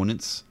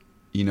components,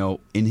 in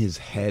his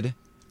head.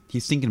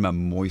 He's thinking about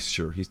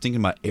moisture. He's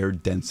thinking about air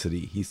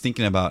density. He's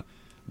thinking about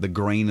the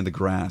grain of the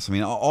grass. I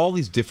mean, all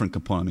these different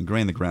components.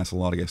 Grain of the grass, a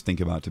lot of guys think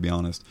about, to be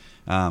honest.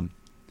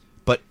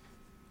 But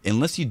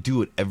unless you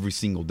do it every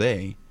single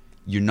day,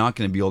 you're not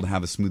going to be able to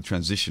have a smooth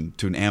transition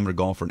to an amateur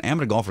golfer. An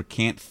amateur golfer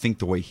can't think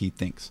the way he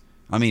thinks.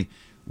 I mean,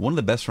 one of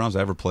the best rounds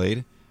I ever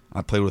played,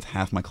 I played with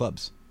half my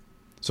clubs.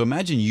 So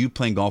imagine you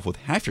playing golf with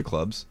half your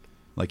clubs,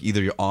 like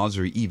either your odds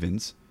or your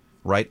evens,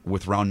 right,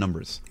 with round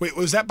numbers. Wait,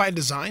 was that by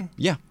design?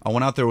 Yeah. I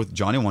went out there with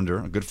Johnny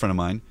Wonder, a good friend of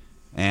mine,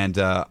 and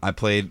I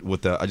played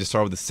with I just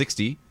started with a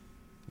 60,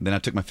 then I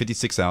took my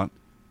 56 out.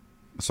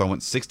 So I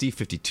went 60,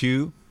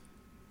 52,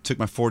 took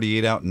my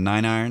 48 out,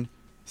 9 iron,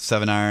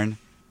 7 iron,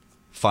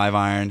 5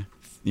 iron,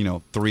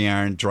 3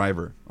 iron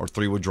driver or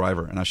 3-wood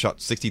driver. And I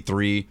shot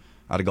 63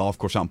 at a golf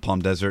course out in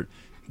Palm Desert,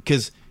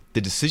 because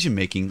the decision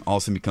making all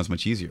of a sudden becomes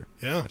much easier.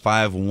 Yeah. If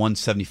I have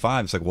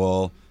 175, it's like,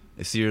 well,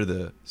 it's either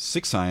the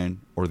 6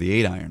 iron or the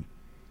 8 iron.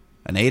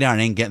 An 8 iron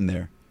ain't getting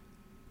there.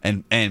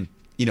 And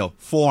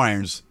 4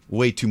 irons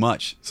way too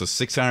much. So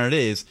 6 iron it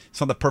is. It's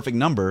not the perfect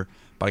number,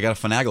 but I got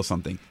to finagle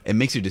something. It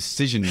makes your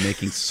decision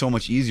making so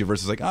much easier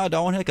versus like, do I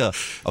want to hit like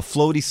a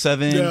floaty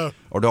 7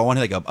 or do I want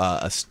to hit like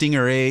a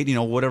stinger 8,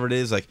 whatever it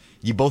is. Like,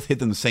 you both hit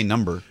them the same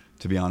number,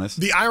 to be honest.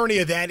 The irony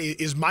of that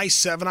is my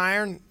 7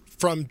 iron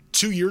from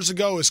 2 years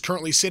ago is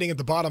currently sitting at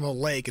the bottom of a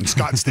lake in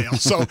Scottsdale.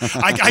 So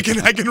I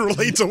can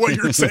relate to what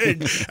you're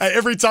saying.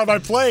 Every time I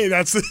play,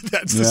 that's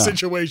the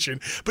situation.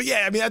 But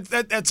yeah, I mean,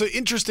 that's an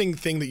interesting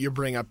thing that you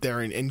bring up there,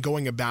 and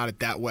going about it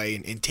that way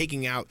and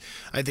taking out,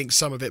 I think,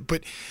 some of it.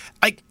 But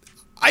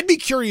I'd be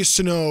curious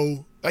to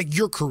know, like,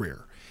 your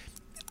career.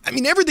 I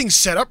mean, everything's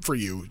set up for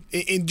you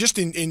in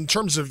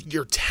terms of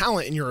your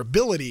talent and your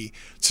ability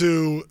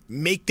to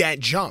make that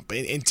jump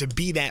and to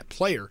be that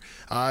player,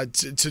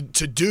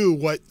 to do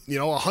what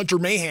a Hunter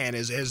Mahan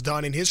has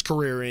done in his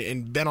career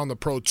and been on the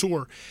pro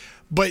tour,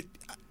 but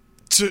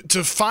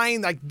to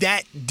find like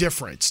that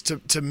difference,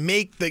 to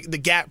make the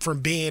gap from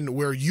being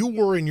where you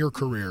were in your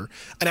career,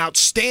 an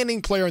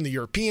outstanding player in the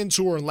European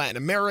Tour and Latin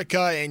America,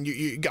 and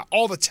you got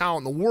all the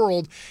talent in the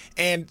world,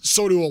 and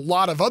so do a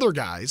lot of other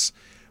guys.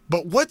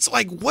 But what's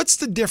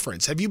the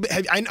difference?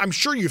 I'm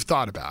sure you've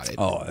thought about it.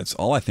 Oh, that's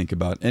all I think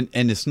about. And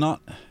it's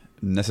not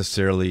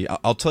necessarily,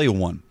 I'll tell you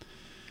one.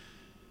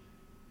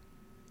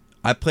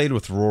 I played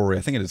with Rory.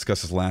 I think I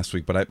discussed this last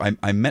week, but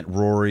I met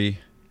Rory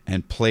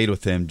and played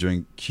with him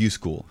during Q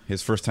School,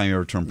 his first time he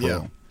ever turned pro.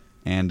 Yeah.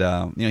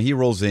 And he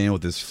rolls in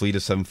with his fleet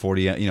of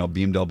 740,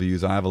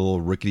 BMWs. I have a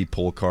little rickety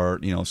pull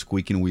cart,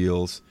 squeaking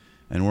wheels,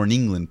 and we're in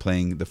England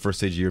playing the first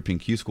stage of European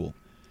Q School.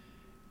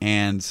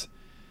 And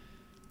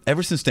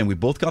ever since then, we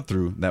both got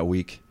through that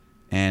week,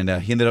 and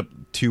he ended up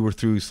 2 or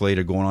 3 weeks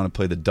later going on to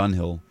play the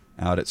Dunhill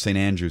out at St.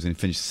 Andrews and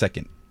finished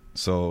second.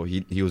 So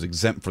he was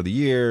exempt for the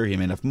year. He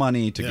made enough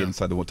money to get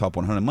inside the top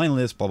 100 money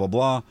list, blah, blah,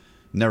 blah.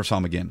 Never saw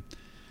him again.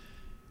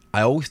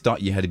 I always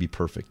thought you had to be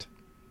perfect.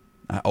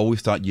 I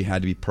always thought you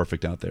had to be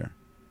perfect out there,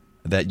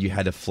 that you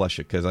had to flush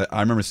it. Because I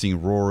remember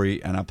seeing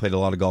Rory, and I played a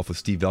lot of golf with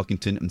Steve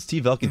Elkington. And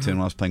Steve Elkington,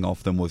 when I was playing golf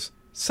with him, was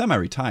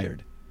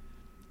semi-retired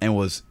and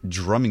was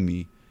drumming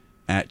me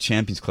at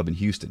Champions Club in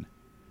Houston.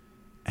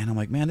 And I'm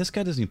like, man, this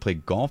guy doesn't even play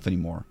golf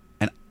anymore.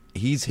 And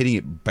he's hitting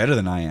it better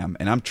than I am,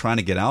 and I'm trying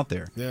to get out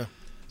there. Yeah.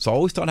 So I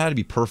always thought I had to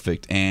be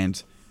perfect.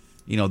 And,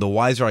 the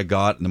wiser I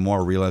got, the more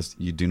I realized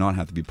you do not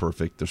have to be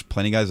perfect. There's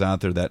plenty of guys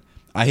out there that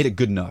I hit it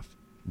good enough.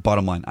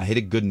 Bottom line, I hit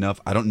it good enough.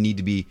 I don't need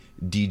to be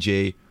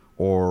DJ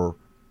or,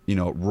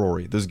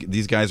 Rory.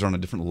 These guys are on a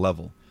different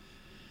level.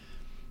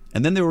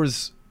 And then there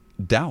was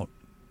doubt.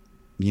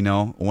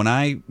 When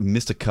I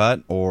missed a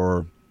cut,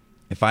 or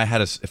if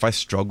I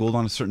struggled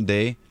on a certain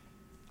day,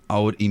 I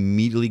would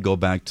immediately go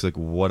back to like,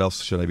 what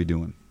else should I be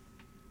doing?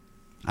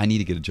 I need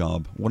to get a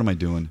job. What am I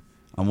doing?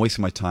 I'm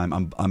wasting my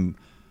time.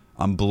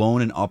 I'm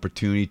blowing an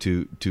opportunity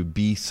to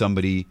be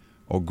somebody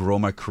or grow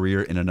my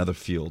career in another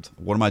field.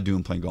 What am I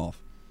doing playing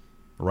golf?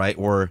 Right?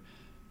 Or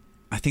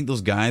I think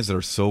those guys that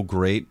are so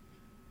great,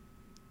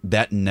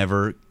 that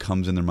never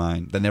comes in their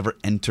mind. That never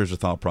enters their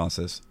thought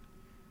process.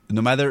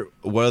 No matter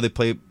whether they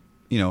play,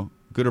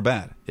 good or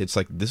bad. It's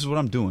like, this is what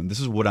I'm doing.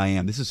 This is what I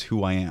am. This is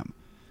who I am.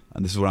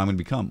 And this is what I'm going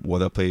to become,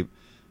 whether I play,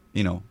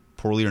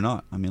 poorly or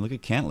not. I mean, look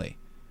at Cantlay.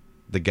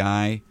 The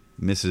guy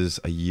misses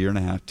a year and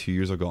a half, 2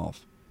 years of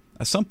golf.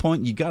 At some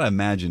point, you got to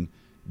imagine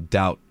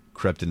doubt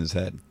crept in his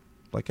head.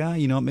 Like,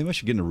 maybe I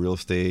should get into real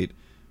estate.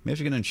 Maybe I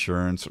should get into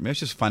insurance. Or maybe I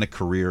should just find a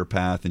career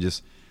path and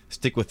just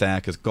stick with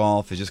that because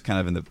golf is just kind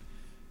of in the,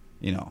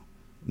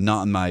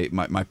 not in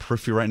my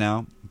periphery right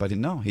now. But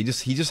no, he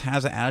just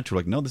has an attitude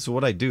like, no, this is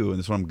what I do and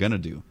this is what I'm going to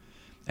do.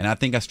 And I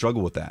think I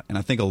struggle with that. And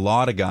I think a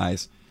lot of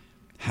guys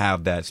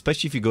have that,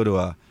 especially if you go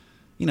to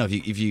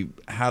if you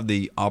have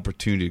the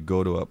opportunity to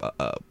go to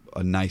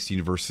a nice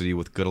university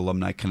with good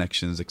alumni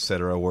connections,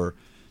 etc., where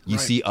you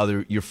see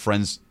your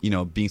friends,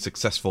 being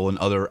successful in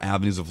other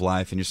avenues of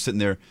life, and you're sitting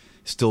there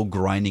still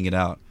grinding it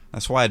out.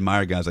 That's why I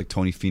admire guys like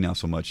Tony Finau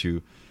so much.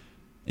 Who,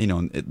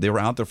 they were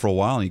out there for a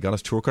while, and he got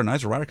his tour card, and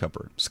he's a Ryder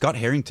Cupper. Scott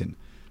Harrington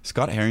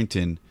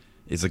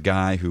is a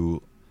guy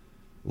who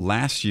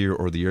last year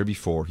or the year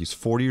before, he's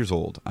 40 years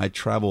old. I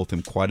traveled with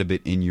him quite a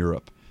bit in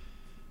Europe.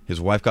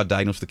 His wife got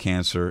diagnosed with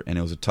cancer, and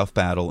it was a tough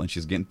battle, and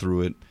she's getting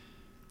through it.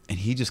 And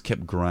he just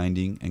kept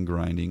grinding and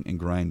grinding and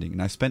grinding.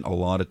 And I spent a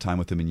lot of time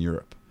with him in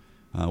Europe.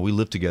 We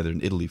lived together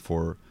in Italy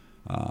for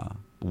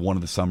one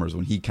of the summers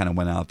when he kind of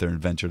went out there and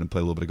ventured and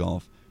played a little bit of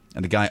golf.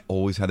 And the guy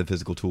always had the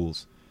physical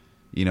tools.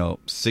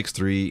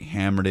 6'3",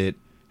 hammered it,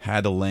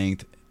 had the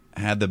length,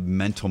 had the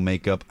mental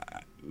makeup.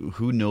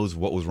 Who knows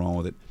what was wrong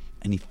with it.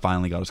 And he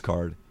finally got his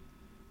card.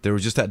 There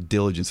was just that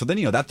diligence. So then,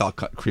 that thought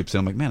creeps in.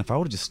 I'm like, man, if I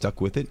would have just stuck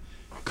with it,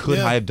 could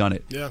I have done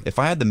it? Yeah. If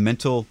I had the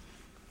mental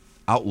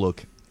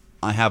outlook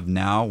I have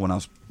now when I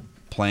was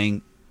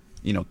playing,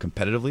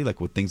 competitively,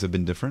 like would things have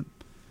been different?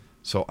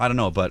 So I don't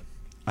know, but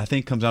I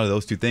think it comes down to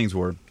those two things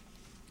where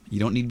you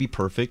don't need to be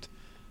perfect,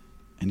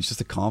 and it's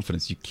just a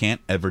confidence. You can't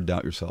ever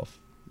doubt yourself.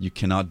 You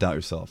cannot doubt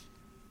yourself,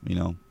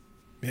 Yeah.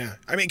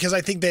 I mean, because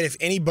I think that if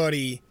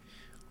anybody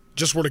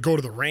just were to go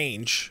to the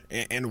range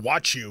and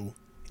watch you,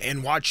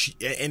 and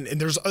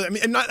there's,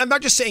 I'm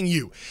not just saying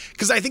you,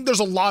 because I think there's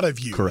a lot of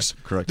you.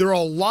 Correct. There are a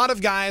lot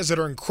of guys that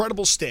are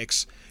incredible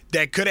sticks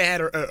that could have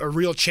had a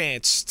real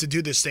chance to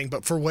do this thing,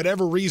 but for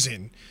whatever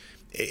reason,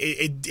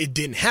 it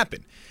didn't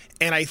happen.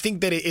 And I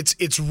think that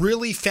it's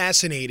really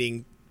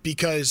fascinating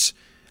because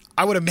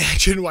I would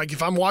imagine, like,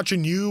 if I'm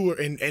watching you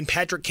and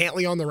Patrick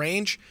Cantlay on the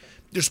range,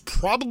 there's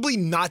probably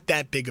not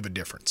that big of a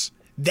difference.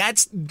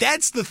 That's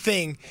the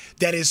thing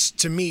that is,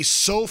 to me,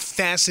 so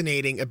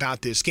fascinating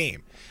about this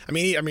game. I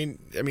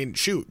mean,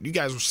 shoot, you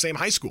guys were same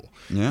high school.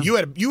 Yeah.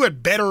 You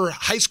had better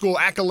high school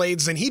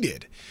accolades than he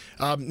did.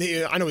 I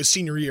know his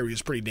senior year he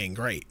was pretty dang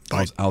great.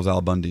 I was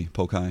Al Bundy,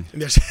 Polk High.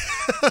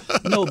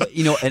 No, but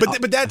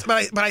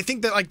but I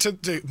think that, like,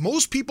 to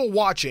most people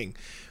watching,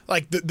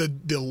 like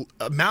the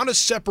amount of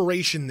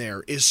separation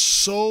there is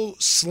so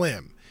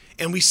slim.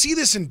 And we see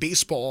this in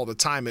baseball all the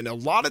time, and a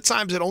lot of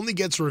times it only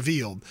gets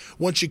revealed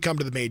once you come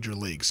to the major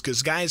leagues,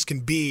 because guys can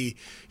be,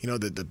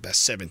 the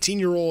best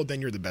 17-year-old, then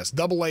you're the best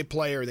AA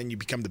player, then you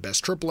become the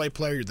best AAA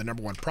player, you're the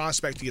number one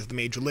prospect, you get to the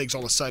major leagues,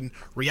 all of a sudden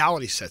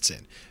reality sets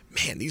in.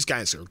 Man, these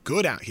guys are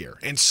good out here,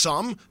 and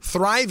some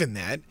thrive in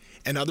that,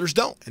 and others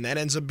don't, and that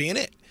ends up being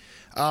it.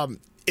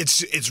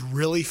 It's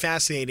really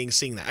fascinating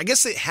seeing that. I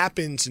guess it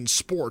happens in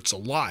sports a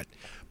lot,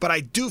 but I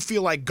do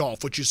feel like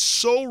golf, which is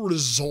so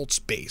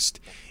results-based,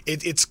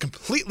 it's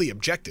completely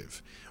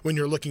objective when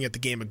you're looking at the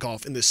game of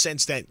golf, in the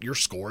sense that your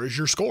score is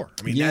your score.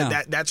 I mean,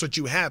 that's what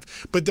you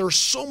have. But there are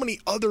so many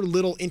other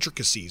little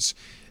intricacies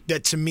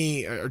that, to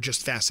me, are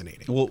just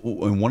fascinating. Well,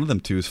 and one of them,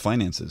 too, is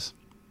finances,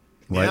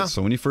 right? Yeah.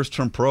 So when you first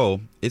turn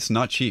pro, it's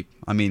not cheap.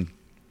 I mean,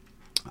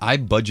 I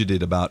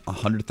budgeted about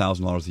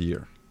 $100,000 a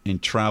year in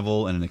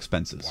travel and in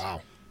expenses.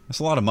 Wow. That's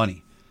a lot of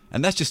money.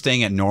 And that's just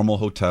staying at normal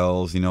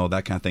hotels,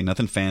 that kind of thing.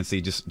 Nothing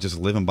fancy, just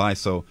living by.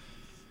 So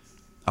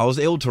I was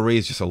able to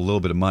raise just a little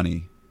bit of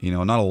money,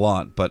 not a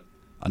lot, but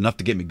enough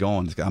to get me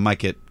going. I might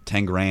get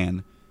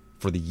 $10,000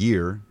 for the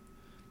year.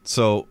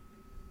 So,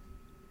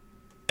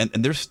 and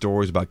there's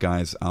stories about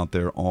guys out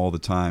there all the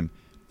time.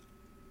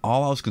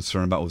 All I was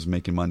concerned about was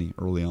making money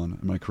early on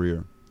in my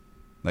career.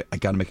 Like, I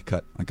got to make a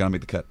cut. I got to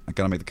make the cut. I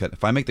got to make the cut.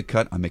 If I make the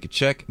cut, I make a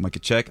check. I make a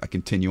check, I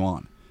continue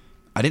on.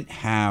 I didn't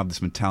have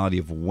this mentality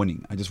of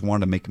winning. I just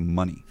wanted to make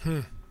money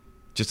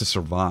just to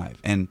survive.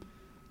 And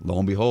lo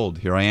and behold,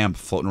 here I am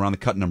floating around the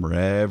cut number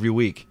every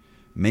week,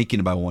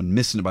 making it by one,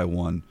 missing it by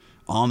one,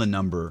 on the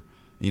number.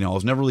 I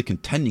was never really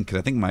contending because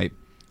I think my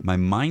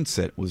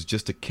mindset was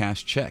just to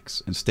cash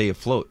checks and stay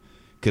afloat,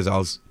 because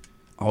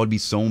I would be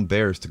so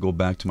embarrassed to go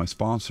back to my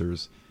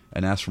sponsors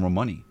and ask for more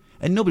money.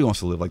 And nobody wants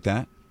to live like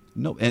that.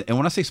 No. And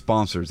when I say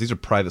sponsors, these are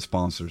private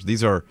sponsors.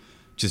 These are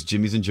just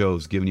Jimmy's and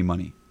Joe's giving you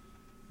money.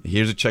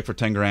 Here's a check for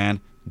 $10,000.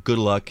 Good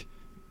luck.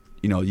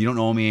 You don't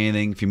owe me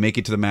anything. If you make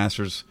it to the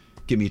Masters,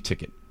 give me a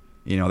ticket.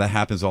 That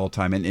happens all the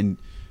time. And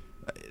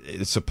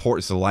support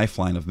is the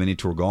lifeline of mini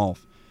tour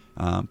golf.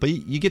 But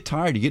you get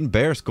tired. You get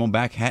embarrassed going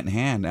back hat in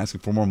hand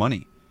asking for more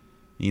money.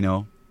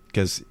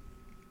 Because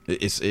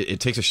it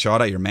takes a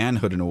shot at your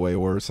manhood in a way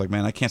where it's like,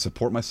 man, I can't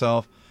support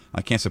myself.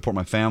 I can't support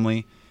my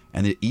family.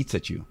 And it eats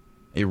at you.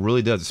 It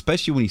really does.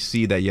 Especially when you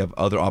see that you have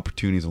other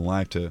opportunities in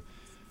life to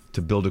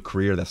build a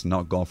career that's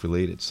not golf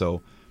related.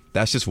 So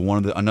that's just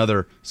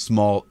another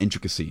small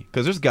intricacy.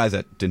 Because there's guys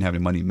that didn't have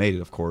any money and made it,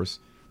 of course.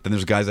 Then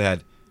there's guys that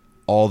had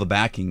all the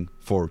backing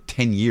for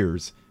 10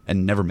 years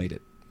and never made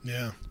it.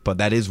 Yeah. But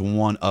that is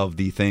one of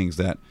the things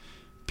that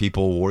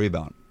people worry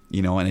about,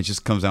 and it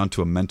just comes down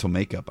to a mental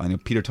makeup. I know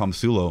Peter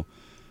Tomasulo,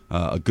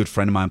 a good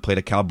friend of mine, played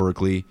at Cal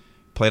Berkeley,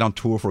 played on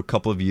tour for a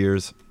couple of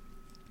years.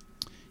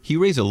 He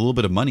raised a little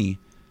bit of money,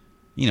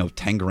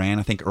 $10,000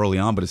 I think early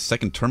on, but his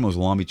second term was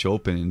Long Beach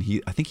Open,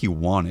 and I think he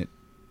won it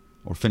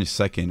or finished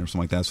second or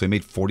something like that. So he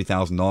made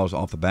 $40,000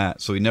 off the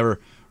bat. So he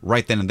never,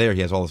 right then and there,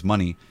 he has all this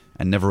money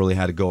and never really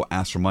had to go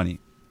ask for money.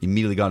 He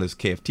immediately got his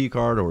KFT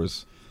card or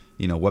his,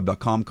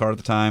 web.com card at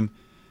the time,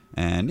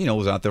 and,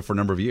 was out there for a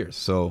number of years.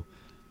 So,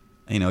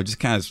 it just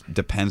kind of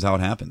depends how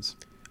it happens.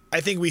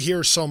 I think we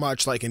hear so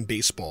much, like in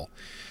baseball,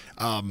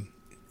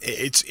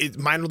 it's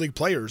minor league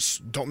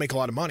players don't make a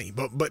lot of money,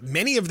 but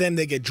many of them,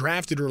 they get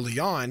drafted early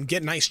on,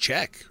 get a nice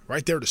check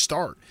right there to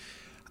start.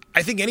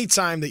 I think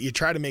anytime that you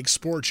try to make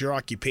sports your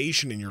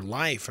occupation in your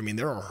life,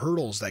 there are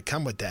hurdles that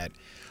come with that.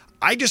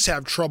 I just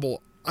have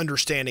trouble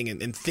understanding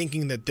and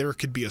thinking that there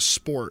could be a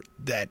sport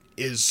that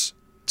is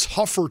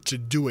tougher to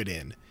do it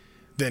in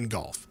than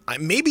golf.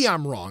 Maybe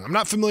I'm wrong. I'm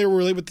not familiar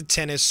really with the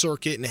tennis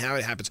circuit and how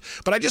it happens,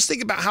 but I just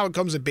think about how it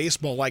comes in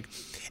baseball. Like,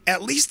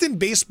 at least in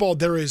baseball,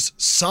 there is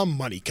some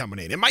money coming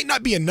in. It might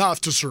not be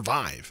enough to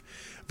survive,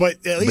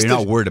 but at least you're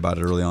not worried about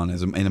it early on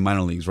in the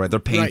minor leagues, right?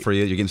 They're paying right. for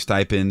you. You're getting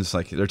stipends.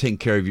 Like, they're taking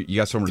care of you. You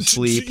got somewhere to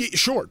sleep.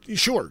 Sure.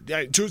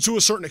 Yeah, to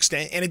a certain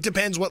extent, and it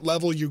depends what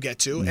level you get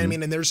to.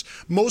 Mm-hmm. And there's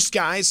most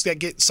guys that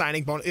get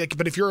signing bonus.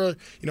 But if you're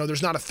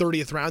there's not a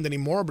 30th round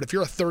anymore. But if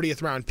you're a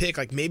 30th round pick,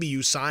 like maybe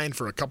you sign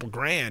for a couple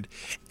grand,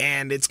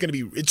 and it's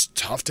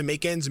tough to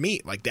make ends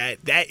meet. Like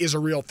that is a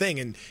real thing.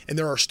 And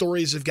there are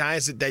stories of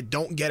guys that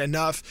don't get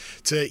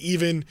enough to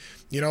even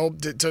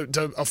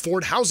to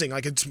afford housing.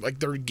 Like it's like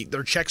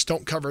their checks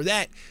don't cover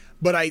that.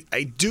 But I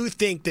do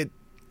think that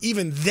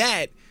even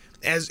that,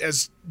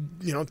 as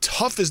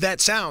tough as that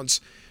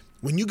sounds,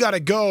 when you got to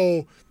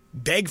go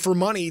beg for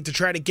money to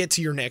try to get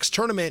to your next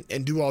tournament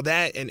and do all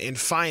that and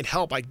find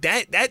help, like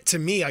that to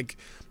me,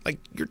 like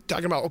you're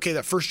talking about, okay,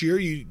 that first year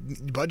you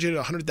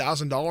budgeted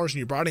 $100,000 and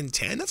you brought in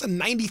 10. That's a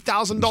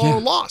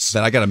 $90,000 loss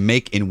that I got to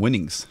make in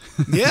winnings.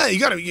 Yeah, you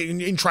got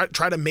to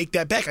try to make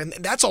that back, and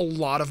that's a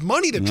lot of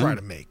money to try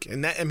to make.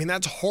 And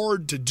that's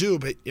hard to do.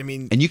 But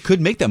and you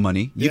could make that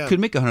money. You could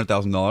make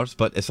 $100,000,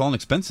 but it's all in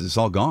expenses. It's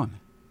all gone.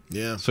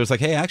 Yeah. So it's like,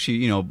 hey,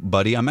 actually,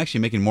 buddy, I'm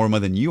actually making more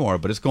money than you are,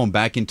 but it's going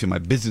back into my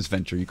business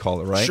venture. You call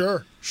it, right?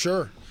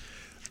 Sure.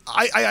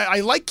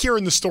 I like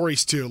hearing the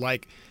stories too.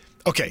 Like,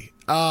 okay.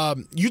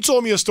 You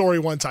told me a story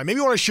one time. Maybe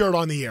you want to share it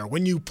on the air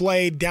when you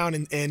played down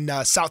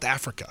in South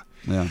Africa.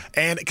 Yeah.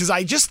 And because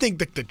I just think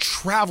that the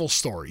travel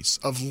stories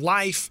of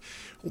life,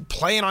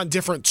 playing on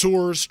different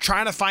tours,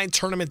 trying to find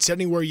tournaments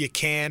anywhere you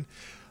can.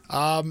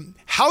 Give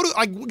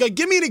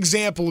me an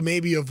example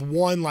maybe of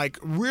one like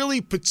really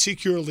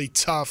particularly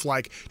tough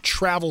like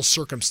travel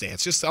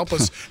circumstance. Just help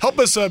us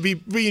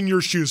be in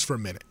your shoes for a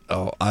minute.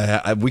 Oh,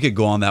 we could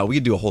go on that. We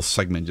could do a whole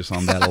segment just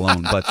on that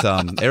alone. But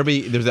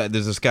everybody,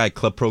 there's this guy,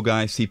 Club Pro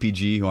guy,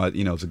 CPG,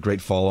 who is a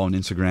great follow on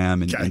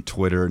Instagram and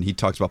Twitter, and he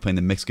talks about playing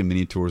the Mexican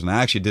mini tours. And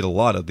I actually did a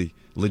lot of the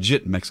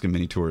legit Mexican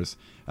mini tours.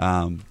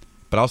 But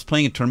I was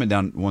playing a tournament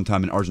down one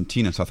time in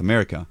Argentina, South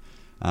America.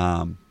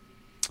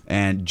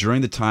 And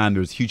during the time,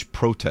 there was huge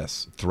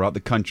protests throughout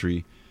the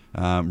country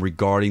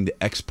regarding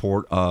the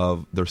export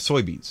of their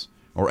soybeans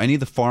or any of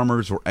the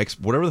farmers or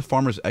whatever the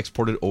farmers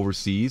exported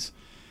overseas.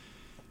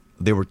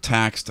 They were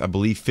taxed, I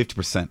believe,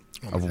 50%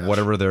 of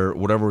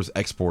whatever was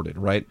exported.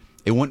 Right?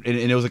 It went, and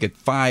it was like a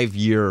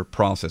 5-year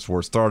process where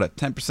it started at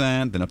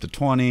 10%, then up to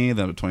 20,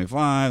 then up to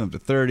 25, then up to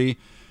 30.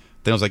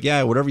 Then I was like,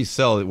 yeah, whatever you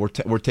sell, we're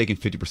taking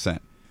 50%.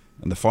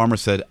 And the farmer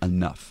said,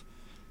 enough.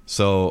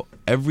 So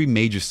every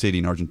major city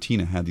in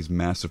Argentina had these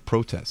massive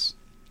protests.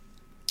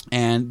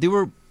 And they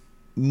were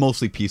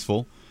mostly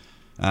peaceful.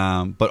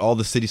 But all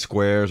the city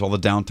squares, all the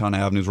downtown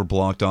avenues were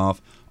blocked off.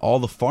 All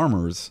the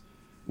farmers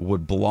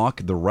would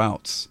block the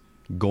routes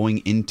going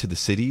into the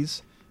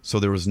cities. So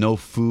there was no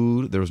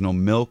food, there was no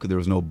milk, there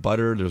was no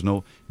butter, there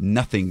was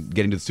nothing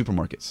getting to the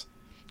supermarkets.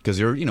 Because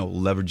they're,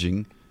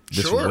 leveraging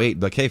this weight.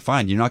 Like, hey,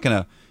 fine, you're not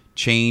going to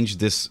change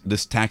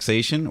this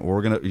taxation,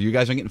 or you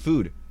guys aren't getting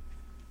food.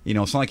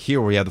 It's not like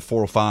here where you have the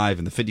 405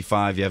 and the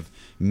 55. You have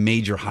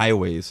major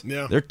highways.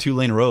 Yeah. They're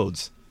 2-lane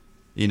roads,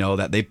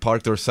 that they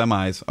park their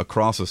semis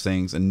across those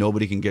things and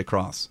nobody can get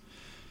across.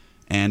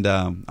 And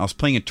I was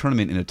playing a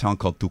tournament in a town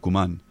called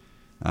Tucumán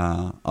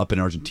up in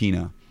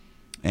Argentina.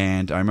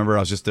 And I remember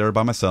I was just there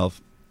by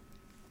myself.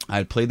 I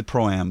had played the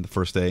Pro-Am the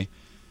first day.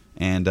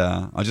 And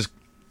I was just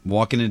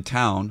walking into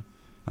town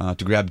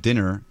to grab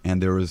dinner, and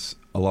there was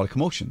a lot of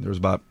commotion. There was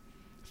about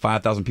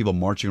 5,000 people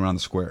marching around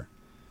the square,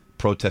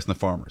 protesting the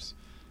farmers.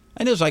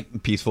 And it was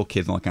like peaceful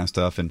kids and all that kind of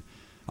stuff. And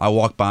I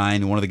walked by,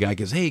 and one of the guys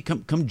goes, "Hey,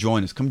 come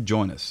join us,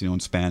 in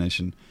Spanish."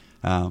 And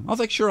I was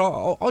like, "Sure,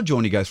 I'll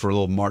join you guys for a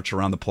little march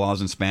around the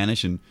plaza in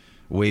Spanish and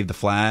wave the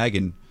flag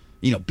and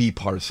be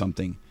part of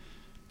something."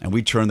 And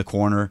we turn the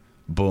corner,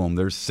 boom,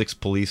 there's 6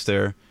 police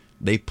there.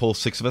 They pull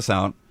 6 of us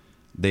out.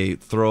 They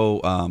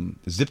throw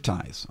zip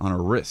ties on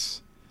our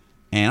wrists,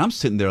 and I'm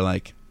sitting there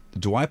like,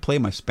 do I play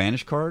my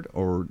Spanish card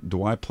or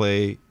do I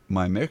play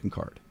my American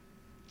card?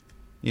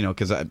 You know,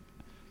 because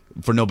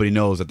for nobody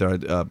knows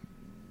that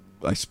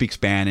I speak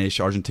Spanish.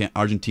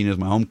 Argentina is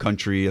my home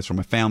country. That's where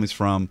my family's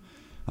from.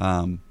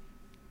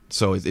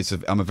 So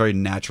I'm a very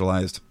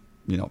naturalized,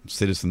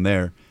 citizen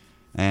there,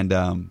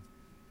 and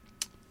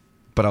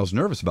but I was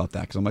nervous about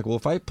that because I'm like, well,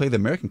 if I play the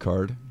American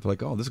card, they're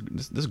like, oh,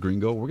 this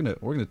gringo, we're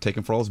gonna take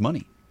him for all his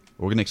money.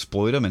 We're gonna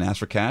exploit him and ask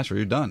for cash, or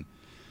you're done.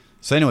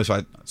 So anyway, so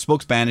I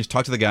spoke Spanish,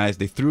 talked to the guys.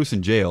 They threw us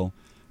in jail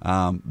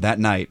that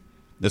night.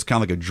 There's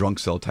kind of like a drunk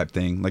cell type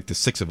thing, like the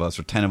 6 of us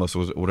or 10 of us,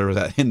 or whatever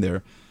that in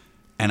there.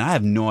 And I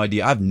have no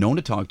idea. I have no one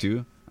to talk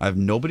to. I have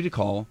nobody to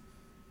call.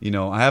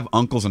 I have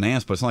uncles and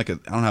aunts, but it's not like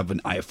I don't have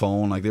an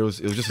iPhone. Like it was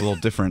just a little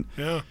different.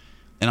 Yeah.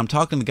 And I'm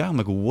talking to the guy. I'm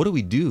like, well, what do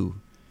we do?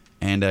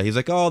 And he's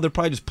like, oh, they're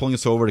probably just pulling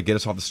us over to get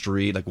us off the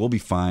street. Like, we'll be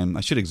fine.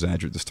 I should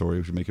exaggerate the story.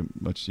 We should make it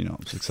much,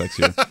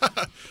 sexier.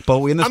 But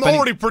we end up I'm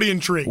already pretty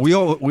intrigued. We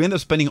end up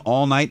spending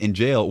all night in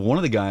jail. One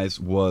of the guys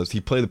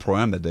he played the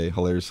Pro-Am that day,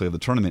 hilariously, of the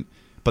tournament.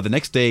 But the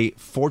next day,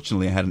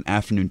 fortunately, I had an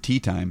afternoon tea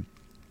time.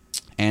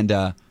 And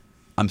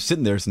I'm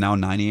sitting there. It's now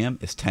 9 a.m.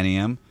 It's 10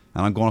 a.m.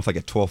 And I'm going off like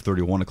at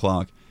 12:30, 1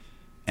 o'clock.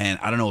 And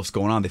I don't know what's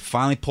going on. They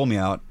finally pull me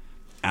out,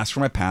 ask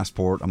for my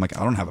passport. I'm like,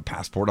 I don't have a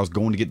passport. I was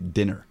going to get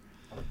dinner.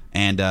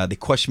 And they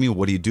question me,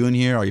 what are you doing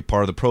here? Are you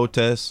part of the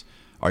protests?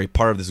 Are you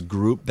part of this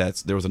group?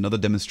 There was another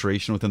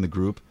demonstration within the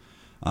group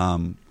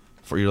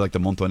for either like the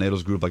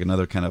Montoneros group, like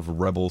another kind of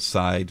rebel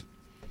side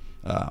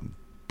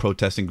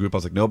protesting group. I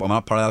was like, nope, I'm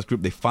not part of that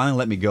group. They finally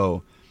let me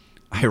go.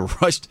 I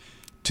rushed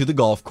to the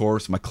golf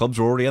course. My clubs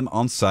were already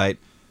on site,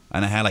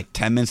 and I had like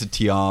 10 minutes to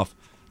tee off.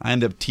 I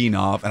ended up teeing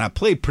off, and I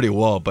played pretty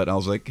well, but I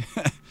was like,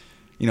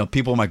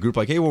 people in my group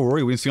like, hey, where were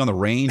you? We didn't see you on the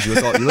range. You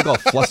look all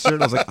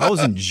flustered. I was like, I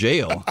was in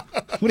jail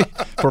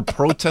for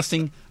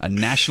protesting a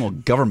national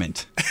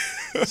government.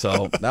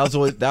 So that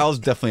was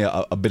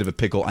definitely a bit of a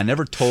pickle. I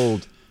never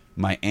told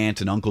my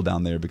aunt and uncle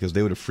down there because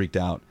they would have freaked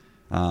out.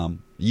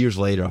 Years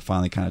later, I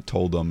finally kind of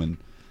told them and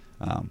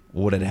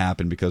what had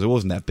happened because it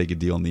wasn't that big a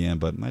deal in the end.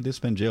 But I did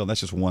spend jail.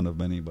 That's just one of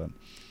many. But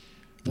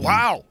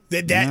wow,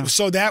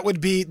 so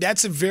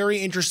that's a very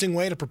interesting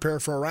way to prepare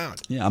for a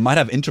round. Yeah, I might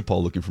have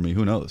Interpol looking for me.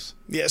 Who knows?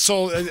 Yeah,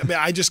 so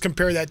I just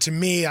compare that to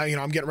me.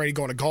 I'm getting ready to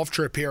go on a golf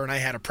trip here, and I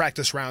had a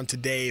practice round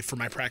today for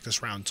my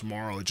practice round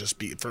tomorrow. It just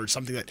be for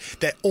something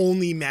that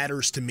only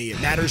matters to me. It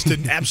matters to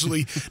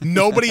absolutely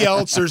nobody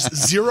else. There's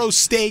zero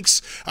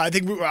stakes. I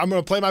think I'm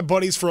going to play my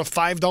buddies for a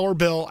 $5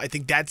 bill. I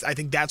think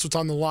that's what's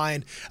on the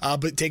line.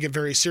 But take it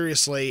very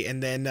seriously,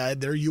 and then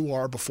there you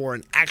are before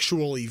an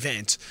actual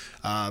event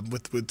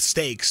with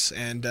stakes,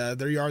 and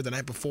there you are the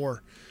night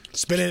before.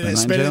 Spinning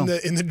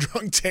in the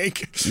drunk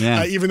tank,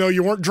 even though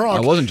you weren't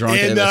drunk. I wasn't drunk.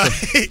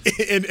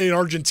 In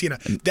Argentina.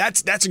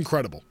 That's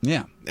incredible.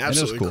 Yeah,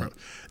 absolutely cool.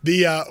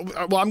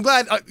 Incredible. Well, I'm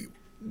glad.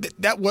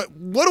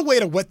 What a way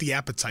to whet the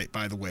appetite,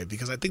 by the way,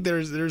 because I think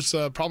there's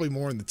probably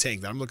more in the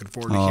tank that I'm looking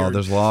forward to hearing. Oh,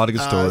 there's a lot of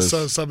good stories.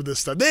 So some of this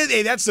stuff.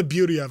 Hey, that's the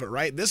beauty of it,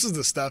 right? This is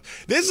the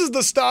stuff. This is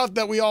the stuff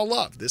that we all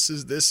love. This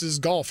is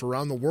golf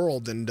around the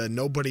world, and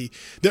nobody.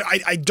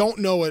 I don't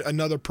know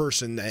another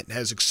person that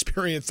has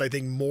experienced, I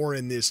think, more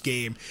in this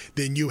game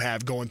than you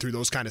have going through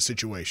those kind of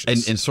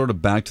situations. And sort of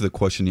back to the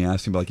question you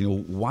asked me, like,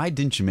 why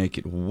didn't you make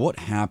it? What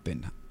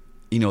happened?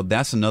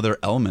 That's another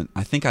element.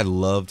 I think I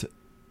loved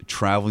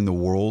traveling the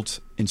world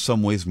in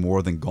some ways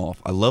more than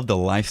golf. I loved the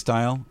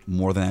lifestyle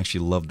more than I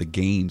actually loved the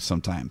game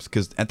sometimes,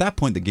 because at that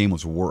point the game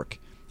was work.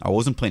 I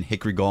wasn't playing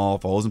hickory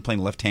golf. I wasn't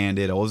playing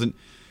left-handed. I wasn't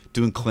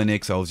doing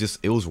clinics.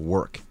 It was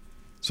work.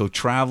 So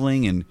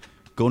traveling and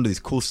going to these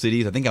cool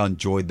cities, I think I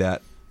enjoyed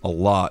that a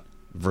lot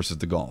versus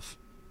the golf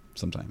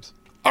sometimes.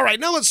 All right,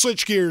 now let's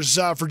switch gears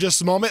for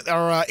just a moment.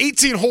 Our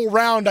 18-hole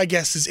round, I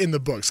guess, is in the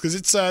books because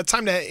it's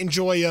time to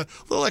enjoy a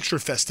little extra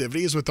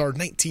festivities with our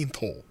 19th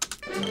hole.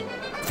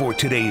 For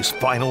today's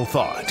final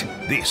thought,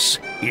 this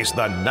is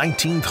the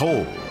 19th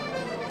hole.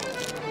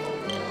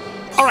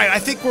 All right, I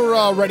think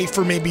we're ready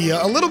for maybe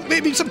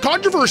some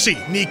controversy,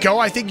 Nico.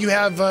 I think you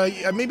have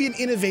maybe an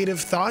innovative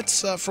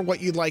thoughts for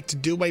what you'd like to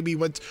do. Maybe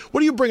what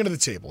are you bringing to the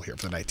table here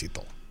for the 19th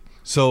hole?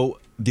 So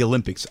the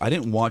Olympics. I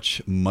didn't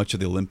watch much of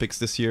the Olympics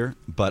this year,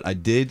 but I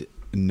did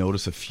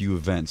notice a few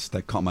events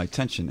that caught my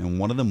attention, and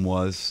one of them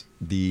was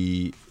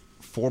the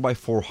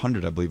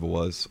 4x400, I believe it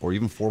was, or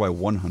even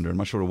 4x100. I'm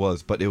not sure what it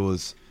was, but it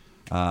was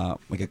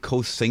like a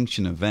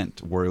co-sanctioned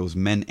event where it was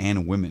men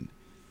and women.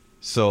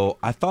 So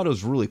I thought it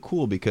was really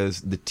cool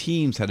because the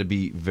teams had to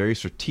be very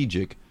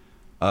strategic.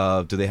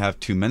 Do they have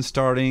 2 men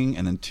starting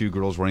and then 2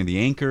 girls running the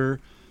anchor?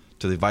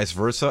 To the vice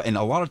versa? And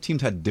a lot of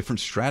teams had different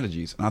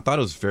strategies. And I thought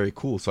it was very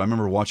cool. So I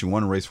remember watching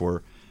one race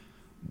where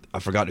I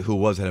forgot who it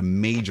was, had a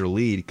major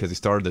lead because they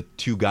started the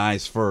 2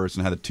 guys first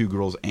and had the 2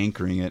 girls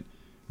anchoring it.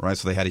 Right?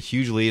 So they had a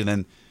huge lead, and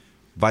then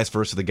vice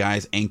versa, the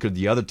guys anchored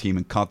the other team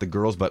and caught the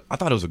girls. But I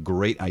thought it was a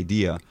great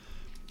idea.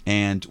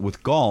 And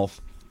with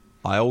golf,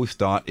 I always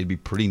thought it'd be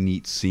pretty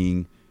neat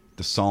seeing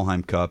the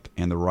Solheim Cup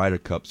and the Ryder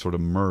Cup sort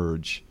of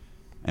merge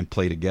and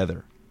play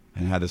together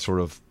and have this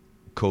sort of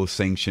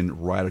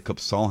co-sanctioned Ryder Cup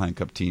Solheim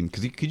Cup team.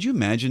 Because could you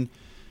imagine,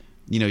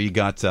 you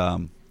got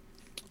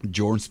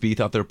Jordan Spieth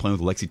out there playing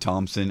with Lexi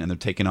Thompson, and they're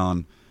taking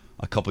on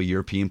a couple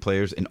European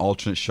players, an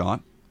alternate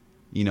shot.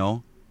 You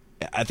know,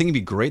 I think it'd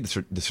be great,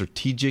 the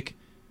strategic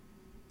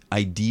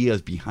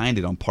ideas behind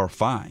it on par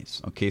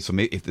fives. Okay, so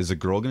maybe if there's a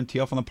girl going to tee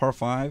off on the par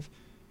five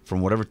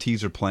from whatever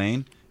tees they're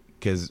playing,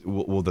 because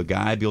will the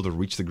guy be able to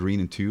reach the green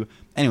in two?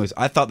 Anyways,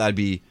 I thought it'd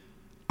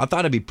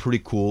be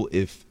pretty cool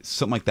if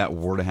something like that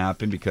were to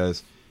happen,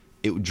 because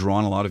it would draw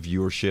on a lot of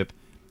viewership,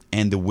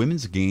 and the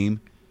women's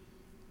game,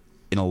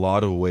 in a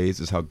lot of ways,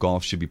 is how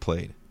golf should be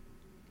played.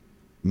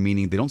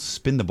 Meaning they don't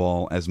spin the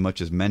ball as much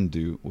as men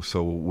do,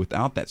 so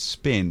without that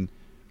spin,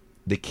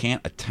 they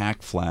can't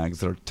attack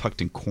flags that are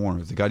tucked in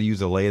corners. They got to use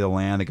the lay of the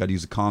land. They got to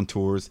use the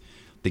contours.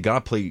 They got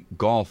to play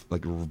golf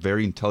like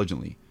very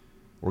intelligently,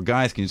 where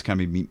guys can just kind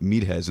of be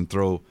meatheads and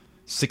throw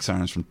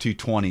 6-irons from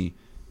 220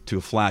 to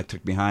a flag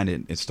tucked behind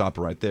it and stop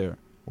it right there.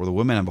 Where the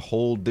women have a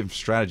whole different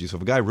strategy. So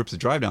if a guy rips a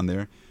drive down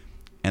there,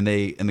 and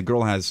the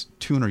girl has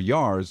 200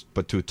 yards,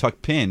 but to a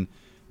tucked pin,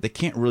 they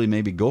can't really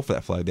maybe go for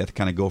that flag. They have to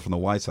kind of go from the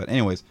wide side.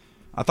 Anyways,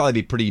 I thought it'd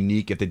be pretty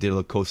unique if they did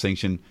a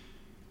co-sanctioned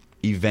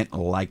event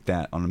like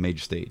that on a major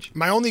stage.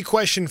 My only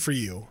question for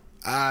you,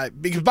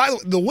 because by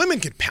the women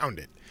can pound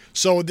it.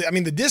 So,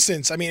 the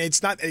distance,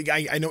 it's not,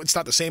 I know it's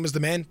not the same as the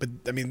men, but,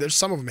 there's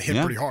some of them hit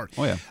pretty hard.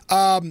 Oh, yeah.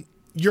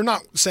 You're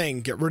not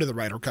saying get rid of the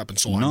Ryder Cup and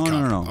Solheim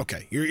Cup. No.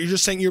 Okay, you're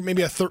just saying you're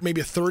maybe a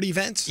third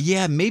event.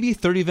 Yeah, maybe a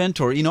third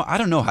event, or I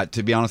don't know.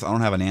 To be honest, I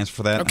don't have an answer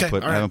for that. Okay,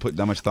 I haven't put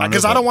that much thought.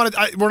 Because I don't want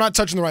to. We're not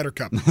touching the Ryder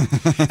Cup.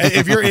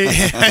 If you're,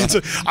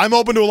 I'm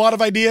open to a lot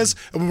of ideas.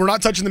 We're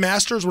not touching the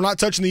Masters. We're not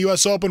touching the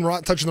U.S. Open. We're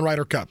not touching the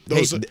Ryder Cup.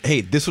 Hey,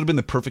 this would have been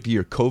the perfect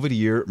year. COVID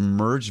year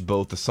merged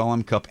both the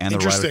Solheim Cup and the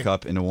Ryder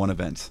Cup into one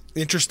event.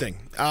 Interesting.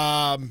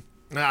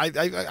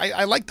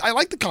 I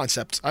like the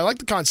concept. I like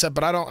the concept,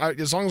 but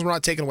as long as we're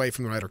not taking away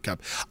from the Ryder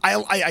Cup.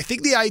 I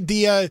think the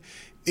idea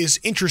is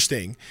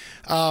interesting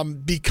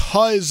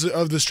because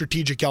of the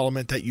strategic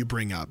element that you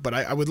bring up. But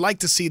I would like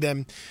to see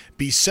them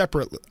be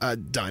separate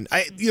done.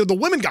 The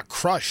women got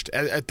crushed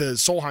at the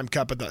Solheim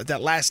Cup at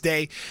that last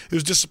day. It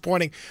was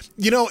disappointing.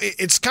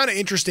 It's kind of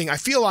interesting. I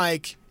feel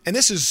like, and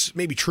this is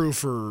maybe true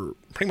for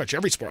pretty much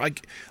every sport,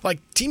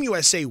 like Team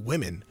USA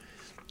women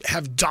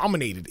have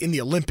dominated in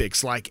the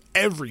Olympics like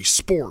every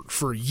sport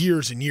for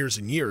years and years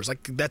and years.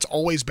 Like that's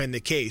always been the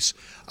case.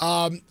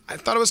 I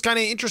thought it was kind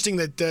of interesting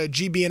that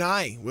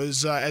GB&I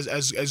was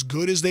as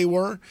good as they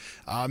were,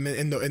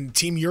 and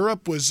Team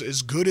Europe was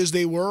as good as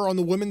they were on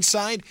the women's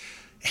side.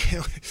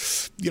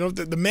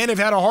 The men have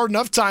had a hard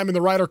enough time in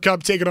the Ryder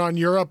Cup taking on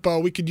Europe.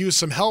 We could use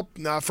some help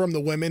from the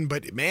women,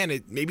 but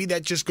man, maybe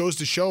that just goes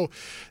to show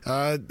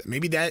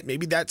maybe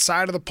that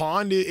side of the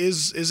pond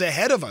is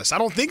ahead of us. I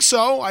don't think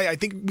so. I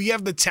think we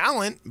have the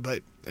talent,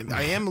 but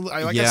I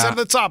said at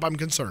the top, I'm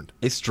concerned.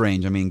 It's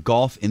strange.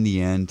 Golf in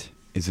the end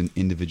is an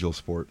individual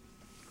sport.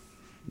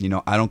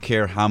 I don't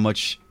care how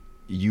much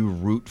you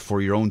root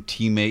for your own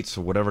teammates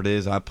or whatever it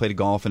is. I played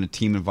golf in a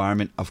team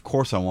environment. Of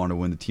course I want to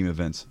win the team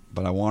events,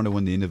 but I want to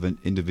win the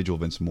individual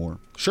events more.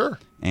 Sure.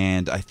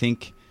 And I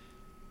think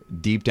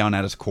deep down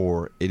at its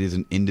core, it is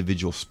an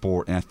individual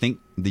sport. And I think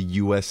the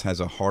U.S. has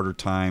a harder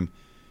time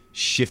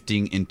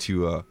shifting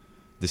into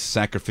this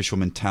sacrificial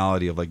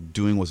mentality of like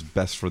doing what's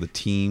best for the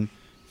team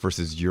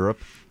versus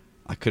Europe.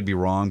 I could be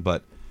wrong,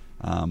 but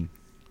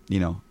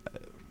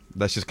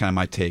that's just kind of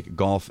my take.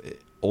 Golf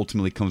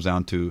ultimately comes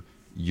down to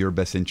your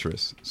best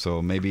interests.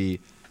 So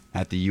maybe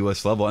at the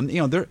U.S. level, and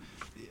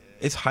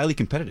it's highly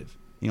competitive.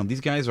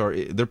 These guys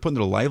they're putting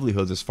their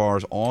livelihoods as far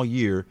as all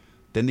year.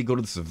 Then they go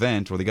to this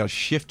event where they got to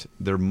shift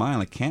their mind,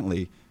 like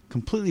Cantlay,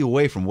 completely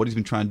away from what he's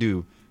been trying to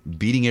do,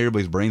 beating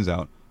everybody's brains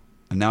out,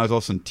 and now he's all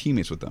of a sudden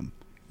teammates with them.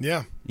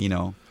 Yeah.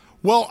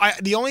 Well,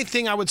 the only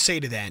thing I would say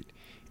to that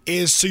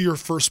is to your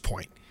first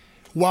point.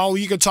 While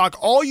you can talk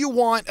all you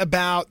want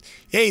about,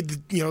 hey,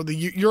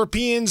 the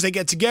Europeans, they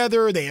get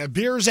together, they have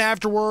beers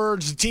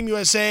afterwards, the Team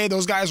USA,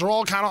 those guys are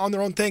all kind of on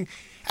their own thing.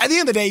 At the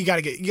end of the day, you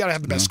got to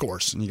have the best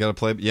scores. You got to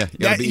play, you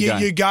got to beat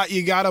your guy.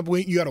 You got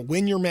to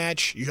win your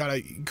match. You got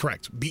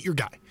to beat your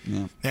guy.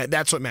 Yeah.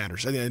 That's what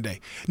matters at the end of the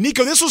day.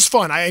 Nico, this was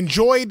fun. I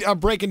enjoyed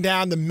breaking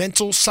down the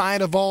mental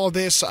side of all of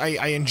this.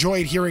 I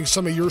enjoyed hearing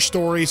some of your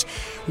stories.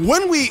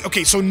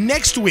 So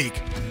next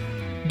week,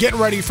 getting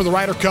ready for the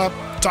Ryder Cup,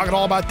 talking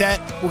all about that.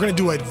 We're going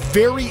to do a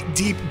very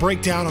deep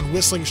breakdown on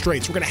Whistling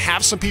Straits. We're going to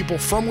have some people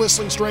from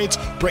Whistling Straits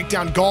break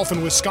down golf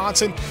in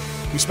Wisconsin.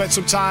 We spent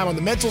some time on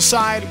the mental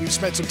side. We've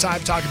spent some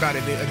time talking about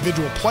an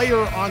individual player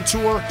on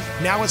tour.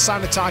 Now it's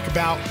time to talk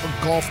about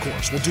a golf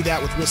course. We'll do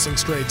that with Whistling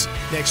Straits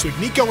next week.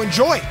 Nico,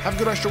 enjoy. Have a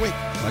good rest of your week.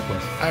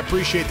 Likewise. I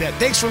appreciate that.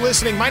 Thanks for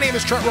listening. My name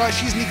is Trent Rush.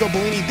 He's Nico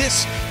Bellini.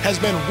 This has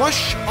been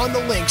Rush on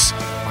the Links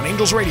on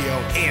Angels Radio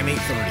AM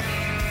 830.